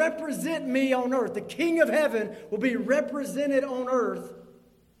and represent me on earth. The King of heaven will be represented on earth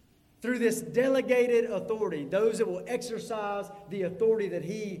through this delegated authority. Those that will exercise the authority that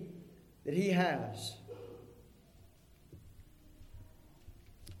he has.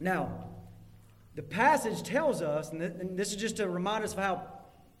 Now, the passage tells us, and this is just to remind us of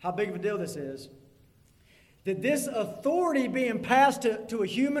how big of a deal this is, that this authority being passed to a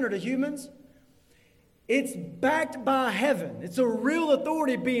human or to humans, it's backed by heaven. It's a real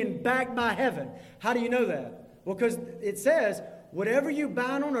authority being backed by heaven. How do you know that? Well, because it says, whatever you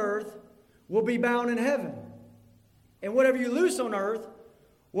bind on earth will be bound in heaven. And whatever you loose on earth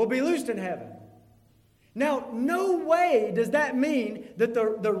will be loosed in heaven. Now, no way does that mean that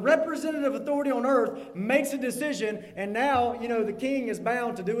the representative authority on earth makes a decision and now, the king is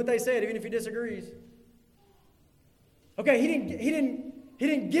bound to do what they said, even if he disagrees. Okay, he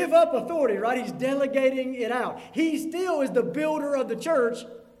didn't give up authority, right? He's delegating it out. He still is the builder of the church,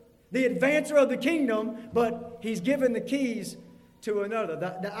 the advancer of the kingdom, but he's given the keys to another.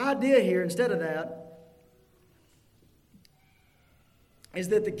 The idea here, instead of that, is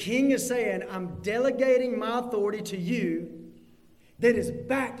that the king is saying, I'm delegating my authority to you that is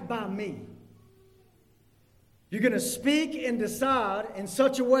backed by me. You're going to speak and decide in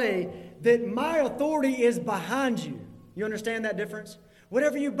such a way that my authority is behind you. You understand that difference?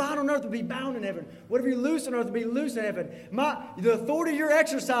 Whatever you bind on earth will be bound in heaven. Whatever you loose on earth will be loose in heaven. The authority you're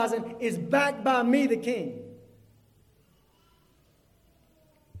exercising is backed by me, the king.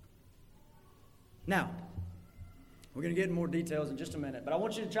 Now, we're going to get in more details in just a minute, but I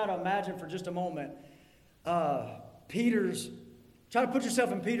want you to try to imagine for just a moment try to put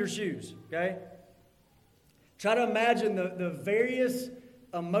yourself in Peter's shoes, okay? Try to imagine the various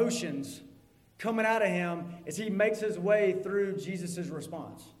emotions coming out of him as he makes his way through Jesus'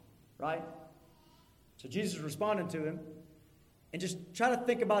 response, right? So Jesus is responding to him, and just try to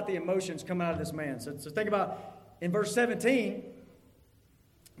think about the emotions coming out of this man. So think about, in verse 17,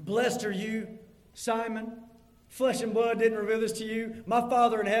 blessed are you, Simon. Flesh and blood didn't reveal this to you. My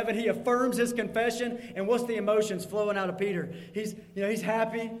Father in heaven, he affirms his confession. And what's the emotions flowing out of Peter? He's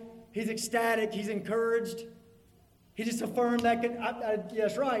happy. He's ecstatic. He's encouraged. He just affirmed that.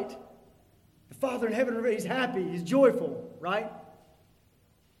 Yes, right. The Father in heaven, he's happy. He's joyful, right?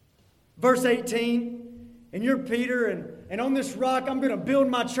 Verse 18, and you're Peter, and on this rock I'm going to build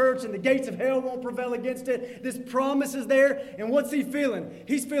my church, and the gates of hell won't prevail against it. This promise is there. And what's he feeling?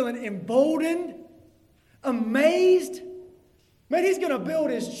 He's feeling emboldened. Amazed. Man, he's going to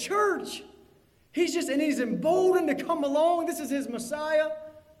build his church. He's emboldened to come along. This is his Messiah.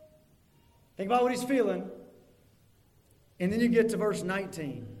 Think about what he's feeling. And then you get to verse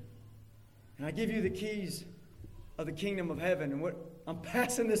 19. And I give you the keys of the kingdom of heaven. And I'm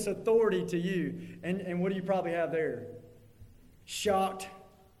passing this authority to you. And what do you probably have there? Shocked,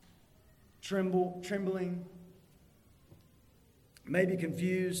 trembling, maybe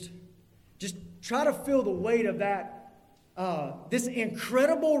confused. Just try to feel the weight of that, this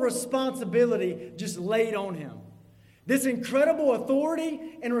incredible responsibility just laid on him. This incredible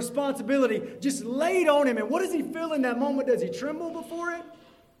authority and responsibility just laid on him. And what does he feel in that moment? Does he tremble before it?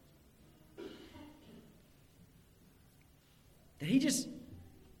 Did he just...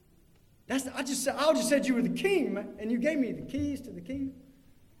 I just said you were the king, and you gave me the keys to the kingdom.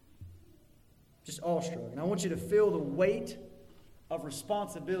 Just awestruck. And I want you to feel the weight of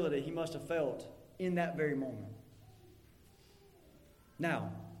responsibility he must have felt in that very moment.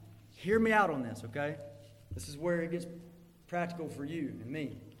 Now, hear me out on this, okay? This is where it gets practical for you and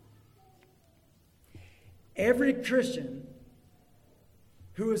me. Every Christian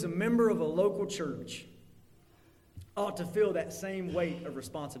who is a member of a local church ought to feel that same weight of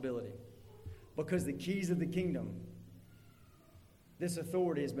responsibility, because the keys of the kingdom, this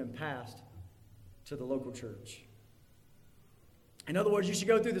authority has been passed to the local church. In other words, you should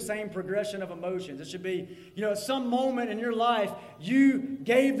go through the same progression of emotions. It should be, at some moment in your life, you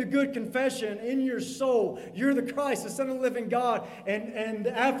gave the good confession in your soul. You're the Christ, the Son of the living God. And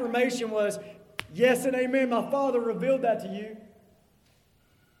the affirmation was, yes and amen. My Father revealed that to you.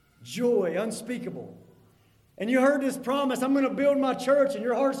 Joy, unspeakable. And you heard this promise, I'm going to build my church, and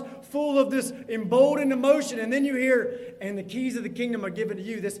your heart's full of this emboldened emotion. And then you hear, and the keys of the kingdom are given to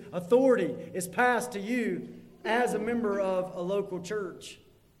you. This authority is passed to you as a member of a local church.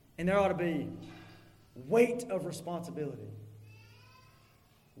 And there ought to be weight of responsibility.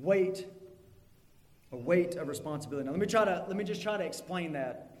 A weight of responsibility. Now let me just try to explain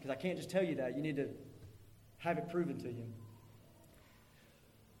that, because I can't just tell you that. You need to have it proven to you.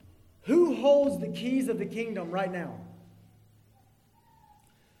 Who holds the keys of the kingdom right now?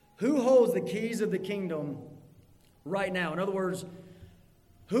 Who holds the keys of the kingdom right now? In other words,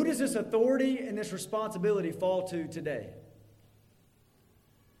 who does this authority and this responsibility fall to today?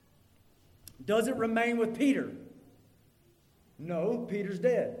 Does it remain with Peter? No, Peter's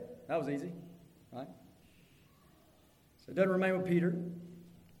dead. That was easy, right? So it doesn't remain with Peter.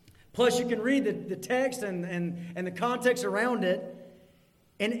 Plus, you can read the text and the context around it,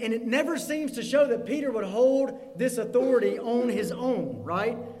 and it never seems to show that Peter would hold this authority on his own,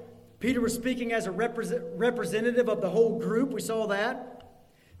 right? Peter was speaking as a representative of the whole group. We saw that.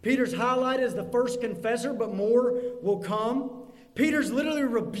 Peter's highlighted as the first confessor, but more will come. Peter's literally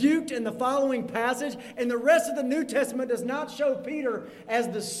rebuked in the following passage, and the rest of the New Testament does not show Peter as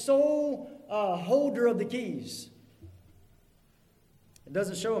the sole holder of the keys. It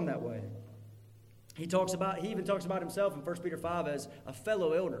doesn't show him that way. He even talks about himself in 1 Peter 5 as a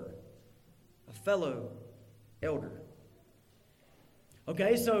fellow elder. A fellow elder.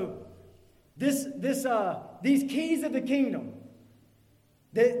 Okay, so these keys of the kingdom,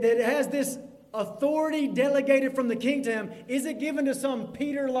 that has this authority delegated from the king to him, is it given to some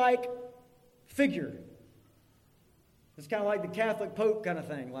Peter-like figure? It's kind of like the Catholic Pope kind of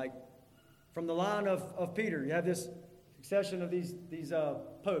thing, like from the line of Peter. You have this succession of these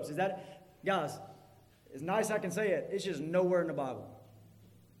popes. Is that, guys, as nice as I can say it, it's just nowhere in the Bible.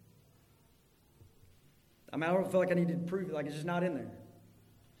 I mean, I don't feel like I need to prove it, like it's just not in there.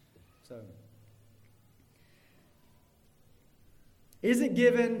 So, is it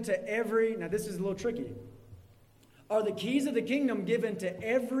given to every, now this is a little tricky. Are the keys of the kingdom given to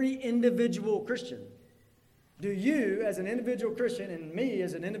every individual Christian? Do you, as an individual Christian, and me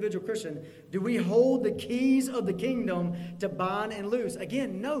as an individual Christian, do we hold the keys of the kingdom to bind and loose?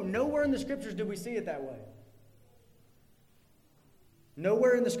 Again, no, nowhere in the Scriptures do we see it that way.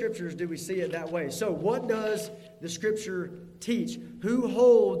 Nowhere in the Scriptures do we see it that way. So what does the Scripture teach? Who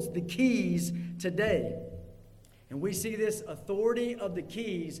holds the keys today? And we see this authority of the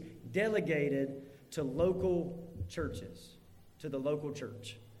keys delegated to local churches, to the local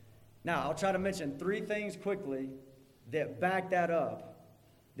church. Now, I'll try to mention 3 things quickly that back that up,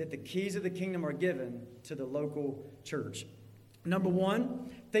 that the keys of the kingdom are given to the local church. Number 1,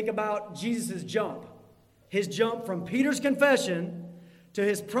 think about Jesus' jump. His jump from Peter's confession to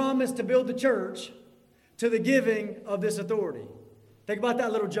his promise to build the church to the giving of this authority. Think about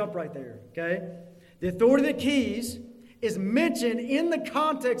that little jump right there, okay? The authority of the keys is mentioned in the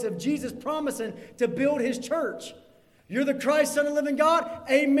context of Jesus promising to build his church. You're the Christ, Son of the living God.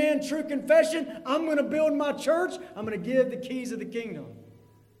 Amen. True confession. I'm going to build my church. I'm going to give the keys of the kingdom.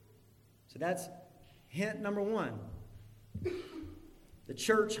 So that's hint number 1. The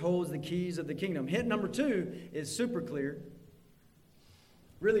church holds the keys of the kingdom. Hint number 2 is super clear.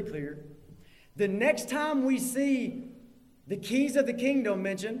 Really clear. The next time we see the keys of the kingdom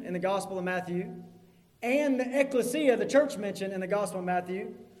mentioned in the Gospel of Matthew and the ecclesia, the church mentioned in the Gospel of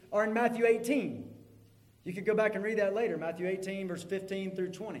Matthew, are in Matthew 18. You could go back and read that later, Matthew 18, verse 15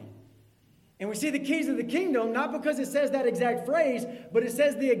 through 20. And we see the keys of the kingdom, not because it says that exact phrase, but it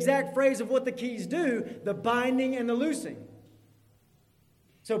says the exact phrase of what the keys do, the binding and the loosing.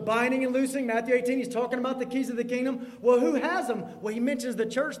 So binding and loosing, Matthew 18, he's talking about the keys of the kingdom. Well, who has them? Well, he mentions the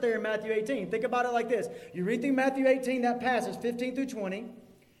church there in Matthew 18. Think about it like this. You read through Matthew 18, that passage, 15 through 20.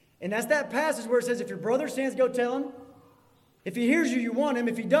 And that's that passage where it says, if your brother sins, go tell him. If he hears you, you want him.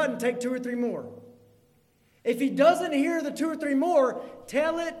 If he doesn't, take 2 or 3 more. If he doesn't hear the 2 or 3 more,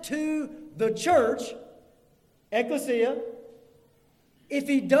 tell it to the church, ecclesia. If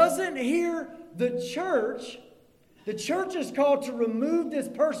he doesn't hear the church is called to remove this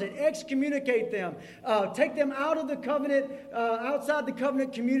person, excommunicate them, take them out of the covenant, outside the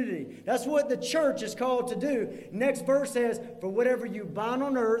covenant community. That's what the church is called to do. Next verse says, for whatever you bind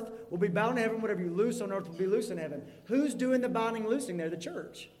on earth will be bound in heaven, whatever you loose on earth will be loose in heaven. Who's doing the binding and loosing there? The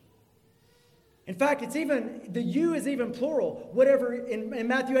church. In fact, it's even, the you is even plural. Whatever, in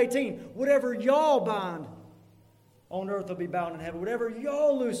Matthew 18, whatever y'all bind on earth will be bound in heaven. Whatever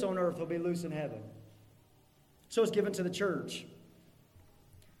y'all loose on earth will be loose in heaven. So it's given to the church.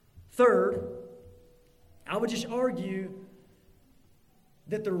 Third, I would just argue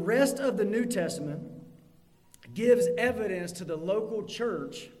that the rest of the New Testament gives evidence to the local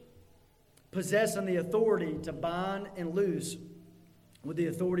church possessing the authority to bind and loose with the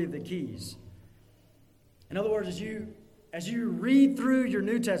authority of the keys. In other words, as you read through your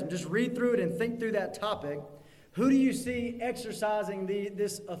New Testament, just read through it and think through that topic, who do you see exercising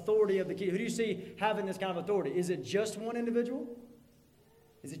this authority of the key? Who do you see having this kind of authority? Is it just one individual?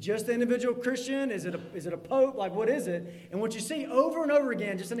 Is it just the individual Christian? Is it a pope? Like, what is it? And what you see over and over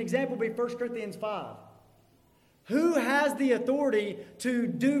again, just an example would be 1 Corinthians 5. Who has the authority to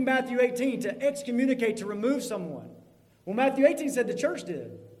do Matthew 18, to excommunicate, to remove someone? Well, Matthew 18 said the church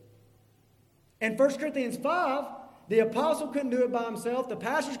did. In 1 Corinthians 5, the apostle couldn't do it by himself. The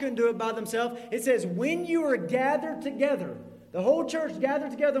pastors couldn't do it by themselves. It says, when you are gathered together, the whole church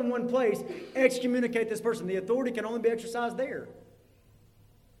gathered together in one place, excommunicate this person. The authority can only be exercised there.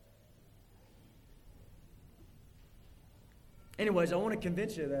 Anyways, I want to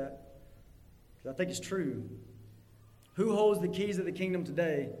convince you of that, because I think it's true. Who holds the keys of the kingdom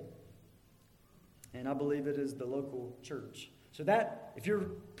today? And I believe it is the local church. So that, if you're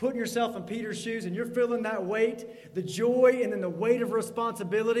putting yourself in Peter's shoes and you're feeling that weight, the joy and then the weight of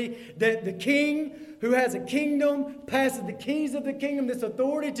responsibility, that the king who has a kingdom passes the keys of the kingdom, this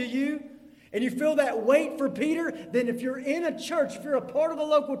authority to you, and you feel that weight for Peter, then if you're in a church, if you're a part of a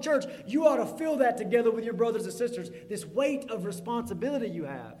local church, you ought to feel that together with your brothers and sisters, this weight of responsibility you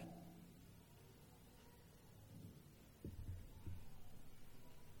have.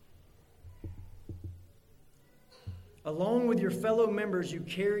 Along with your fellow members, you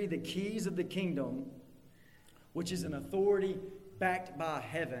carry the keys of the kingdom, which is an authority backed by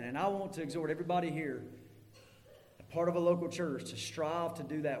heaven. And I want to exhort everybody here, a part of a local church, to strive to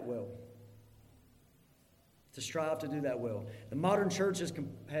do that well. To strive to do that well. The modern church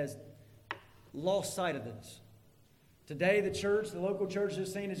has lost sight of this. Today, the local church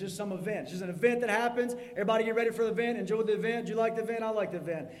is seen as just some event. It's just an event that happens. Everybody get ready for the event. Enjoy the event. Do you like the event? I like the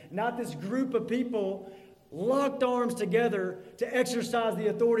event. Not this group of people locked arms together to exercise the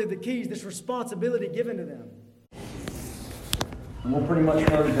authority of the keys, this responsibility given to them. And we'll pretty much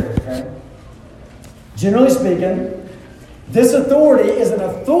close there, okay? Generally speaking, this authority is an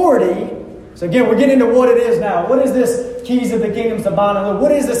authority. So again, we're getting into what it is now. What is this keys of the kingdom to bind and loose?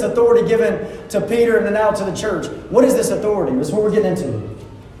 What is this authority given to Peter and then now to the church? What is this authority? That's what we're getting into.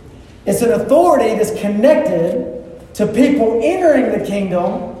 It's an authority that's connected to people entering the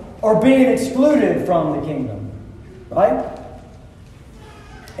kingdom or being excluded from the kingdom. Right?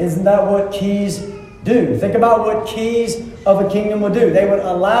 Isn't that what keys do? Think about what keys of a kingdom would do. They would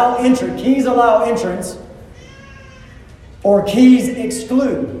allow entrance. Keys allow entrance, or keys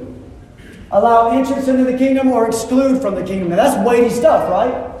exclude. Allow entrance into the kingdom or exclude from the kingdom. Now that's weighty stuff,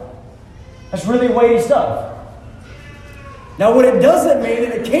 right? That's really weighty stuff. Now what it doesn't mean,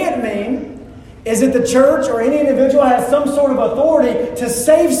 and it can't mean, is that the church or any individual has some sort of authority to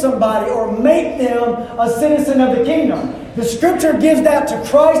save somebody or make them a citizen of the kingdom. The Scripture gives that to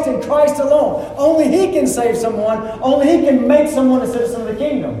Christ and Christ alone. Only He can save someone. Only He can make someone a citizen of the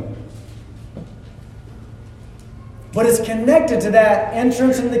kingdom. But it's connected to that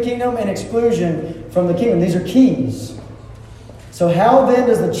entrance into the kingdom and exclusion from the kingdom. These are keys. So how then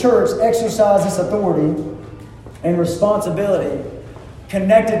does the church exercise this authority and responsibility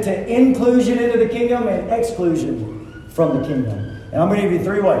connected to inclusion into the kingdom and exclusion from the kingdom? And I'm going to give you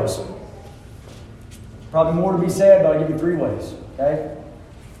 3 ways. Probably more to be said, but I'll give you 3 ways. Okay?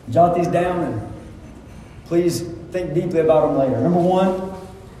 Jot these down and please think deeply about them later. Number 1,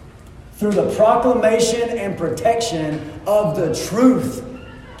 through the proclamation and protection of the truth,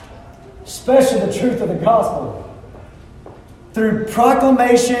 especially the truth of the gospel. Through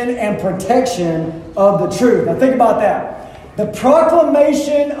proclamation and protection of the truth. Now think about that. The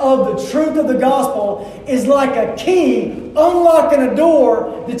proclamation of the truth of the gospel is like a key unlocking a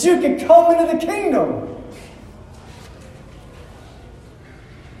door that you can come into the kingdom.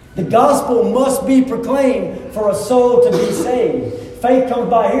 The gospel must be proclaimed for a soul to be saved. Faith comes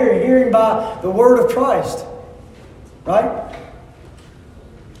by hearing, hearing by the word of Christ. Right?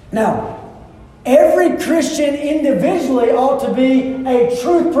 Now, every Christian individually ought to be a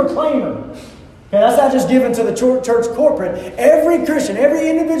truth proclaimer. Okay, that's not just given to the church corporate. Every Christian, every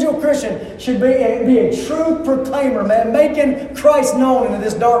individual Christian should be a truth proclaimer, man, making Christ known into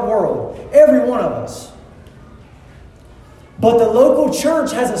this dark world. Every one of us. But the local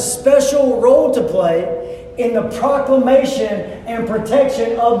church has a special role to play in the proclamation and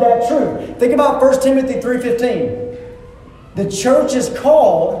protection of that truth. Think about 1 Timothy 3:15. The church is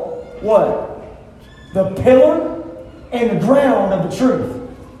called what? The pillar and the ground of the truth.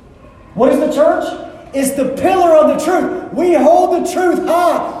 What is the church? It's the pillar of the truth. We hold the truth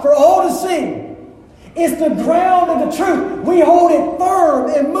high for all to see. It's the ground of the truth. We hold it firm,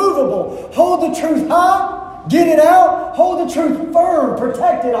 immovable. Hold the truth high, get it out. Hold the truth firm,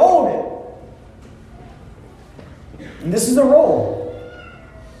 protect it, hold it. And this is the role.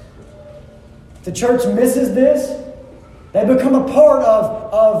 If the church misses this, they become a part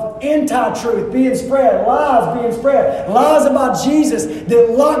of anti-truth being spread, lies being spread, lies about Jesus that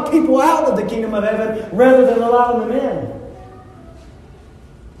lock people out of the kingdom of heaven rather than allowing them in.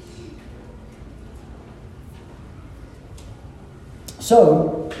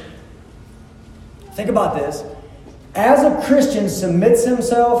 So, think about this. As a Christian submits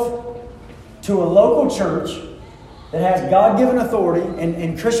himself to a local church that has God-given authority,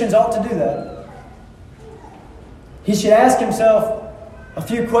 and Christians ought to do that, he should ask himself a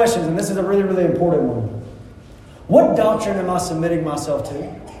few questions, and this is a really, really important one. What doctrine am I submitting myself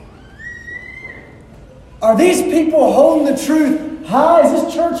to? Are these people holding the truth high? Is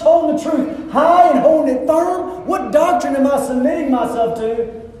this church holding the truth high and holding it firm? What doctrine am I submitting myself to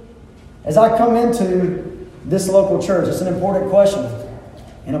as I come into this local church? It's an important question.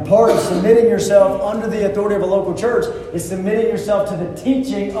 And a part of submitting yourself under the authority of a local church is submitting yourself to the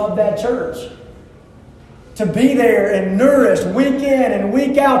teaching of that church. To be there and nourished week in and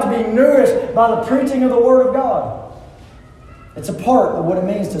week out, to be nourished by the preaching of the Word of God. It's a part of what it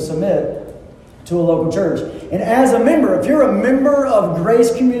means to submit to a local church. And as a member, if you're a member of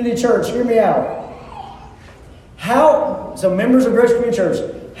Grace Community Church, hear me out. So members of Grace Community Church,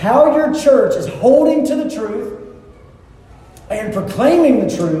 how your church is holding to the truth and proclaiming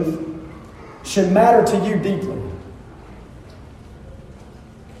the truth should matter to you deeply.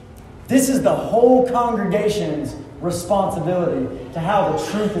 This is the whole congregation's responsibility to how the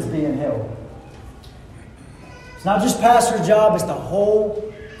truth is being held. It's not just pastor's job, it's the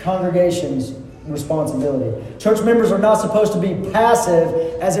whole congregation's responsibility. Church members are not supposed to be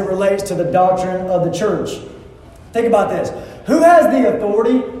passive as it relates to the doctrine of the church. Think about this. Who has the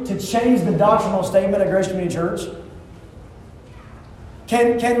authority to change the doctrinal statement of Grace Community Church?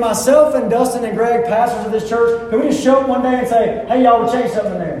 Can myself and Dustin and Greg, pastors of this church, can we just show up one day and say, hey, y'all, we'll change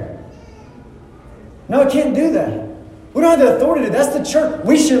something there? No, I can't do that. We don't have the authority to. That's the church.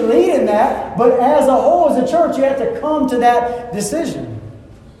 We should lead in that, but as a whole, as a church, you have to come to that decision.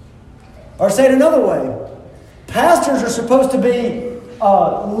 Or say it another way. Pastors are supposed to be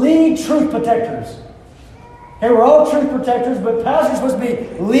lead truth protectors. Hey, we're all truth protectors, but pastors are supposed to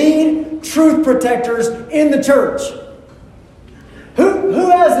be lead truth protectors in the church. Who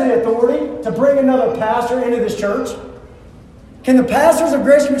has the authority to bring another pastor into this church? Can the pastors of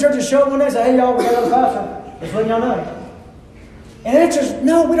Grace Community Church show up one day and say, hey, y'all, we got another pastor. Just letting y'all know. And the answer is,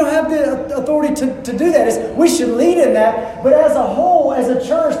 no, we don't have the authority to do that. We should lead in that. But as a whole, as a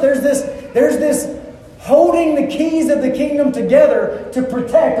church, there's this holding the keys of the kingdom together to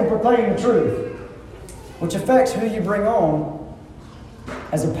protect and proclaim the truth, which affects who you bring on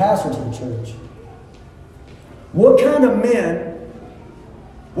as a pastor to the church. What kind of men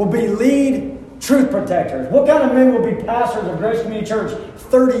will be lead truth protectors? What kind of men will be pastors of Grace Community Church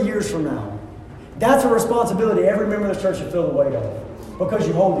 30 years from now? That's a responsibility every member of the church should feel the weight of, because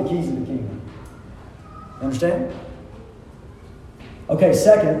you hold the keys of the kingdom. Understand? Okay,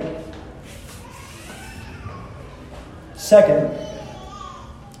 second,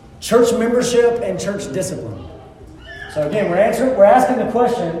 church membership and church discipline. So again, we're asking the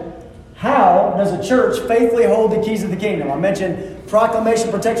question, how does a church faithfully hold the keys of the kingdom? I mentioned proclamation,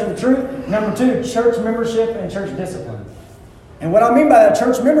 protection of the truth. Number 2, church membership and church discipline. And what I mean by that,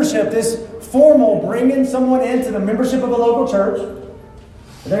 church membership, this formal bringing someone into the membership of a local church.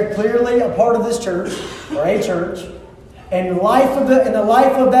 They're clearly a part of this church, or a church. And in the life of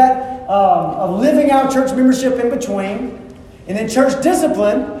that, of living out church membership in between. And then church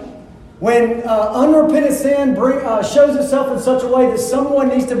discipline, when unrepentant sin shows itself in such a way that someone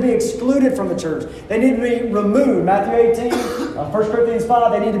needs to be excluded from the church. They need to be removed. Matthew 18, 1 Corinthians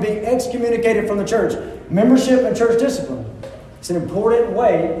 5, they need to be excommunicated from the church. Membership and church discipline. It's an important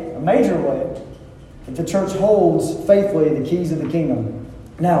way, a major way, that the church holds faithfully the keys of the kingdom.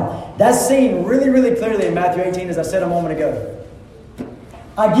 Now, that's seen really, really clearly in Matthew 18, as I said a moment ago.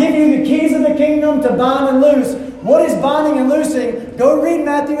 I give you the keys of the kingdom to bind and loose. What is binding and loosing? Go read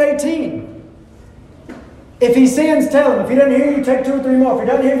Matthew 18. If he sins, tell him. If he doesn't hear you, take 2 or 3 more. If he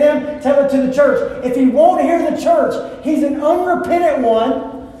doesn't hear them, tell it to the church. If he won't hear the church, he's an unrepentant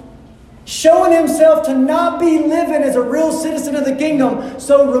one, showing himself to not be living as a real citizen of the kingdom.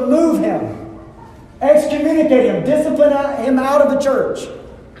 So remove him. Excommunicate him. Discipline him out of the church.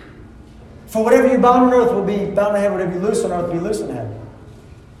 For whatever you bind on earth will be bound in heaven. Whatever you loose on earth will be loose in heaven.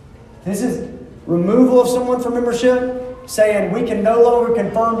 This is removal of someone from membership, saying we can no longer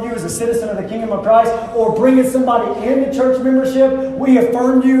confirm you as a citizen of the kingdom of Christ, or bringing somebody into church membership. We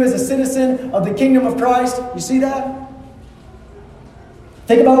affirm you as a citizen of the kingdom of Christ. You see that?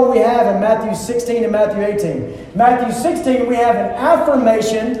 Think about what we have in Matthew 16 and Matthew 18. Matthew 16, we have an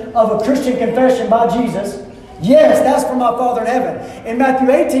affirmation of a Christian confession by Jesus. Yes, that's from my Father in heaven. In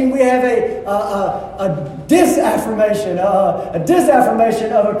Matthew 18, we have a disaffirmation of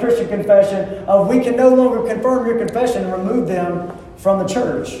a Christian confession of we can no longer confirm your confession and remove them from the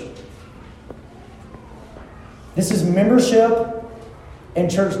church. This is membership and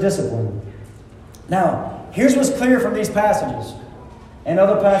church discipline. Now, here's what's clear from these passages and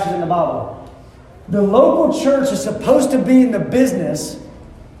other passages in the Bible. The local church is supposed to be in the business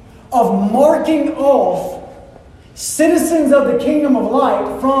of marking off citizens of the kingdom of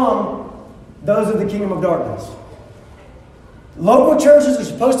light from those of the kingdom of darkness. Local churches are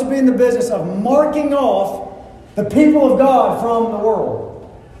supposed to be in the business of marking off the people of God from the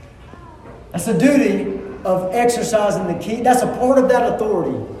world. That's the duty of exercising the key. That's a part of that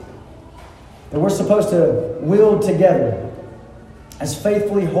authority that we're supposed to wield together as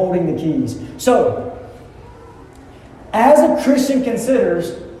faithfully holding the keys. So, as a Christian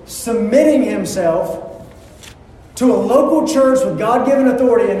considers submitting himself to a local church with God-given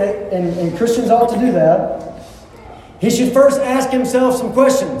authority, and Christians ought to do that, he should first ask himself some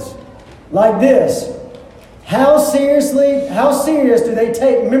questions like this. How serious do they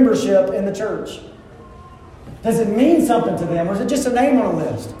take membership in the church? Does it mean something to them, or is it just a name on a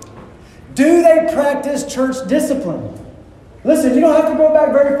list? Do they practice church discipline? Listen, you don't have to go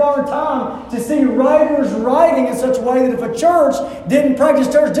back very far in time to see writers writing in such a way that if a church didn't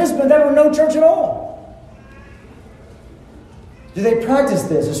practice church discipline, there were no church at all. Do they practice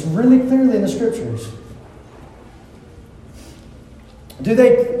this? It's really clearly in the Scriptures. Do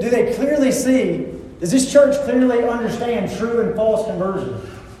they clearly see, does this church clearly understand true and false conversion?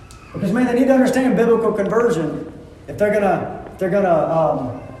 Because, man, they need to understand biblical conversion if they're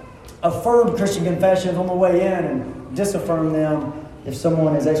gonna affirm Christian confessions on the way in and disaffirm them if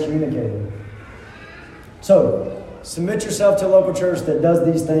someone is excommunicated. So, submit yourself to a local church that does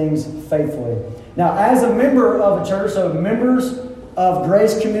these things faithfully. Now, as a member of a church, so members of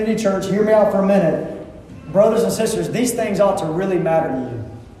Grace Community Church, hear me out for a minute. Brothers and sisters, these things ought to really matter to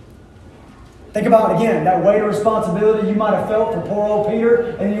you. Think about, again, that weight of responsibility you might have felt for poor old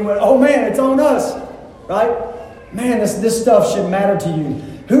Peter, and you went, oh man, it's on us, right? Man, this stuff should matter to you.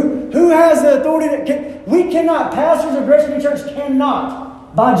 Who has the authority we cannot, pastors of Grace Community Church cannot,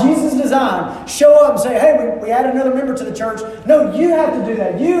 by Jesus' design, show up and say, hey, we add another member to the church. No, you have to do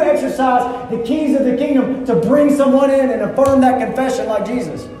that. You exercise the keys of the kingdom to bring someone in and affirm that confession like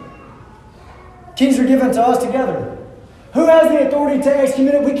Jesus. Keys are given to us together. Who has the authority to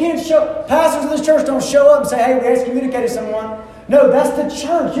excommunicate? We can't pastors of this church don't show up and say, hey, we excommunicated someone. No, that's the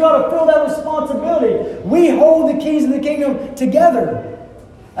church. You ought to feel that responsibility. We hold the keys of the kingdom together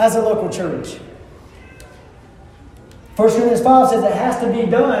as a local church. 1 Corinthians 5 says it has to be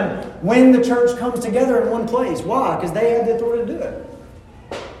done when the church comes together in one place. Why? Because they have the authority to do it.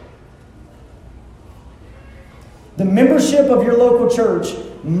 The membership of your local church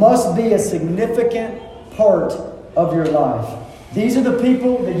must be a significant part of your life. These are the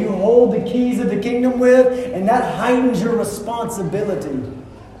people that you hold the keys of the kingdom with, and that heightens your responsibility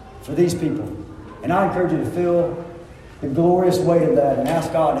for these people. And I encourage you to feel the glorious weight of that and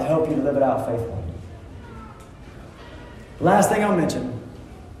ask God to help you to live it out faithfully. Last thing I'll mention.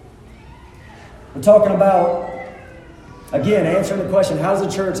 We're talking about, again, answering the question, how does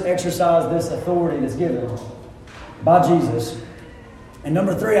the church exercise this authority that's given by Jesus? And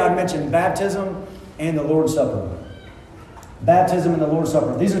number 3, I'd mention baptism and the Lord's Supper. Baptism and the Lord's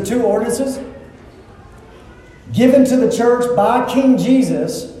Supper. These are 2 ordinances given to the church by King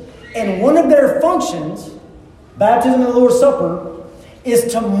Jesus, and one of their functions, baptism and the Lord's Supper,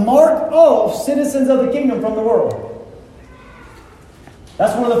 is to mark off citizens of the kingdom from the world.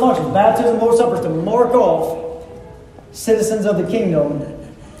 That's one of the functions. Baptism and the Lord's Supper is to mark off citizens of the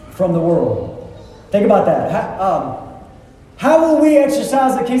kingdom from the world. Think about that. How will we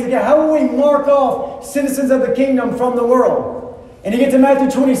exercise the keys of the kingdom? How will we mark off citizens of the kingdom from the world? And you get to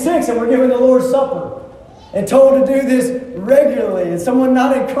Matthew 26, and we're given the Lord's Supper and told to do this regularly. And someone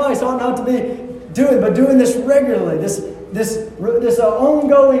not in Christ ought not to be doing this regularly, this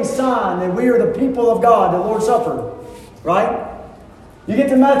ongoing sign that we are the people of God, the Lord's Supper, right? You get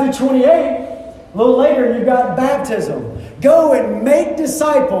to Matthew 28, a little later, and you've got baptism. Go and make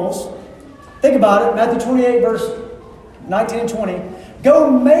disciples. Think about it, Matthew 28, verse 19 and 20. Go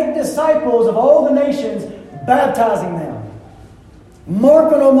make disciples of all the nations, baptizing them.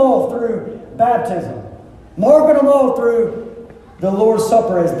 Marking them all through baptism. Marking them all through the Lord's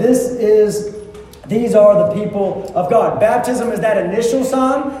Supper as these are the people of God. Baptism is that initial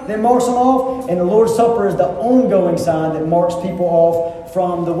sign that marks them off, and the Lord's Supper is the ongoing sign that marks people off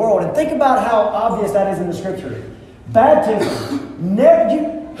from the world. And think about how obvious that is in the Scripture. Baptism.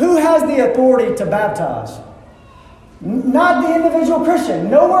 Who has the authority to baptize? Not the individual Christian.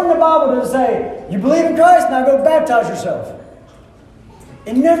 Nowhere in the Bible does it say, you believe in Christ, now go baptize yourself.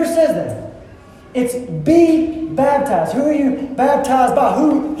 It never says that. It's be baptized. Who are you baptized by?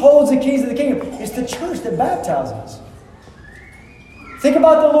 Who holds the keys of the kingdom? It's the church that baptizes. Think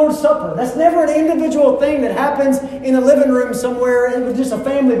about the Lord's Supper. That's never an individual thing that happens in a living room somewhere with just a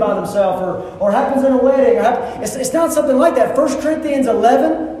family by themselves or happens in a wedding. It's not something like that. 1 Corinthians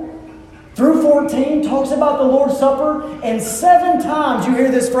 11 through 14 talks about the Lord's Supper, and 7 times you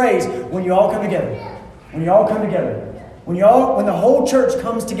hear this phrase, when you all come together. When you all come together. When the whole church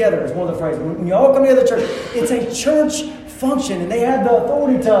comes together is one of the phrases. When you all come together, church, it's a church function, and they have the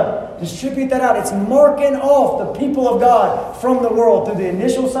authority to distribute that out. It's marking off the people of God from the world through the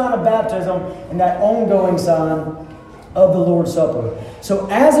initial sign of baptism and that ongoing sign of the Lord's Supper. So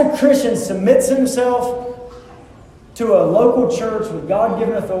as a Christian submits himself to a local church with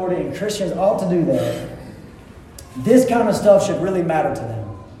God-given authority, and Christians ought to do that, this kind of stuff should really matter to them.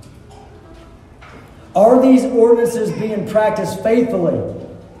 Are these ordinances being practiced faithfully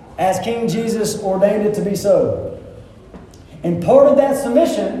as King Jesus ordained it to be so? And part of that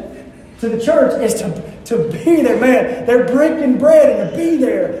submission to the church is to be there. Man, they're breaking bread and to be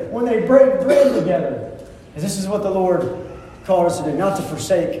there when they break bread together. And this is what the Lord called us to do, not to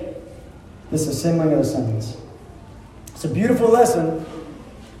forsake this assembling of the saints. It's a beautiful lesson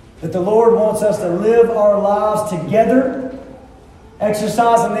that the Lord wants us to live our lives together,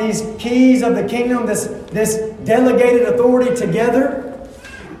 exercising these keys of the kingdom, this delegated authority together,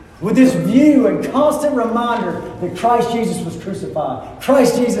 with this view and constant reminder that Christ Jesus was crucified.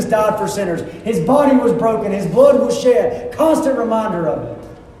 Christ Jesus died for sinners. His body was broken. His blood was shed. Constant reminder of it.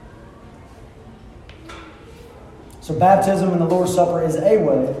 So baptism and the Lord's Supper is a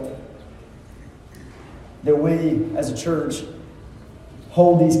way that we, as a church,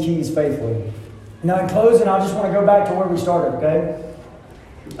 hold these keys faithfully. Now, in closing, I just want to go back to where we started, okay?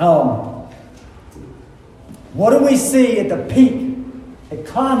 What do we see at the peak, the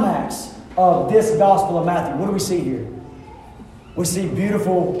climax of this Gospel of Matthew? What do we see here? We see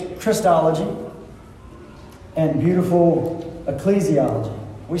beautiful Christology and beautiful ecclesiology.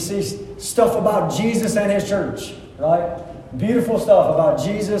 We see stuff about Jesus and His church, right? Beautiful stuff about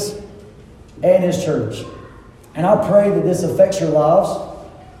Jesus and His church. And I pray that this affects your lives.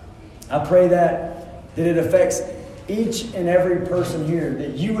 I pray that it affects each and every person here,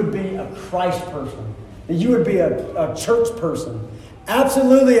 that you would be a Christ person, that you would be a church person,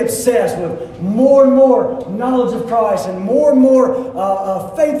 absolutely obsessed with more and more knowledge of Christ and more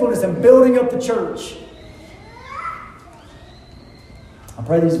faithfulness in building up the church. I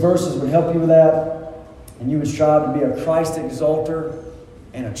pray these verses would help you with that, and you would strive to be a Christ exalter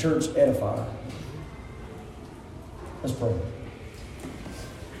and a church edifier. Let's pray.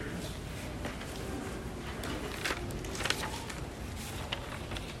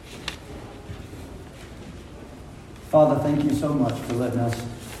 Father, thank you so much for letting us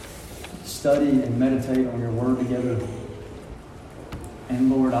study and meditate on your word together.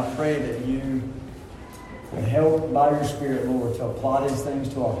 And Lord, I pray that you would help by your Spirit, Lord, to apply these things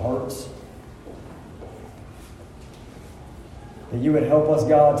to our hearts. That you would help us,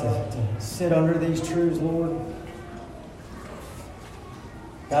 God, to sit under these truths, Lord.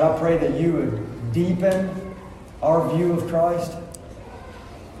 God, I pray that you would deepen our view of Christ.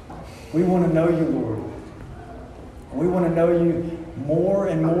 We want to know you, Lord. We want to know you more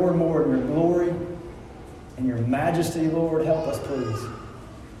and more and more in your glory and your majesty, Lord. Help us, please.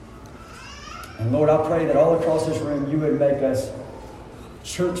 And Lord, I pray that all across this room you would make us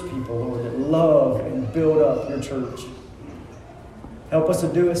church people, Lord, that love and build up your church. Help us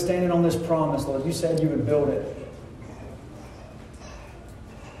to do it standing on this promise, Lord. You said you would build it.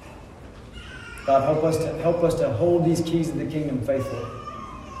 God, help us to hold these keys of the kingdom faithfully.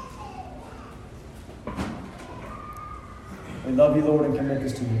 We love you, Lord, and commit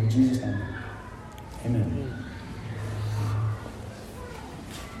this to you. In Jesus' name. Amen.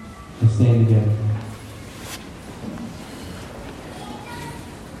 stand together.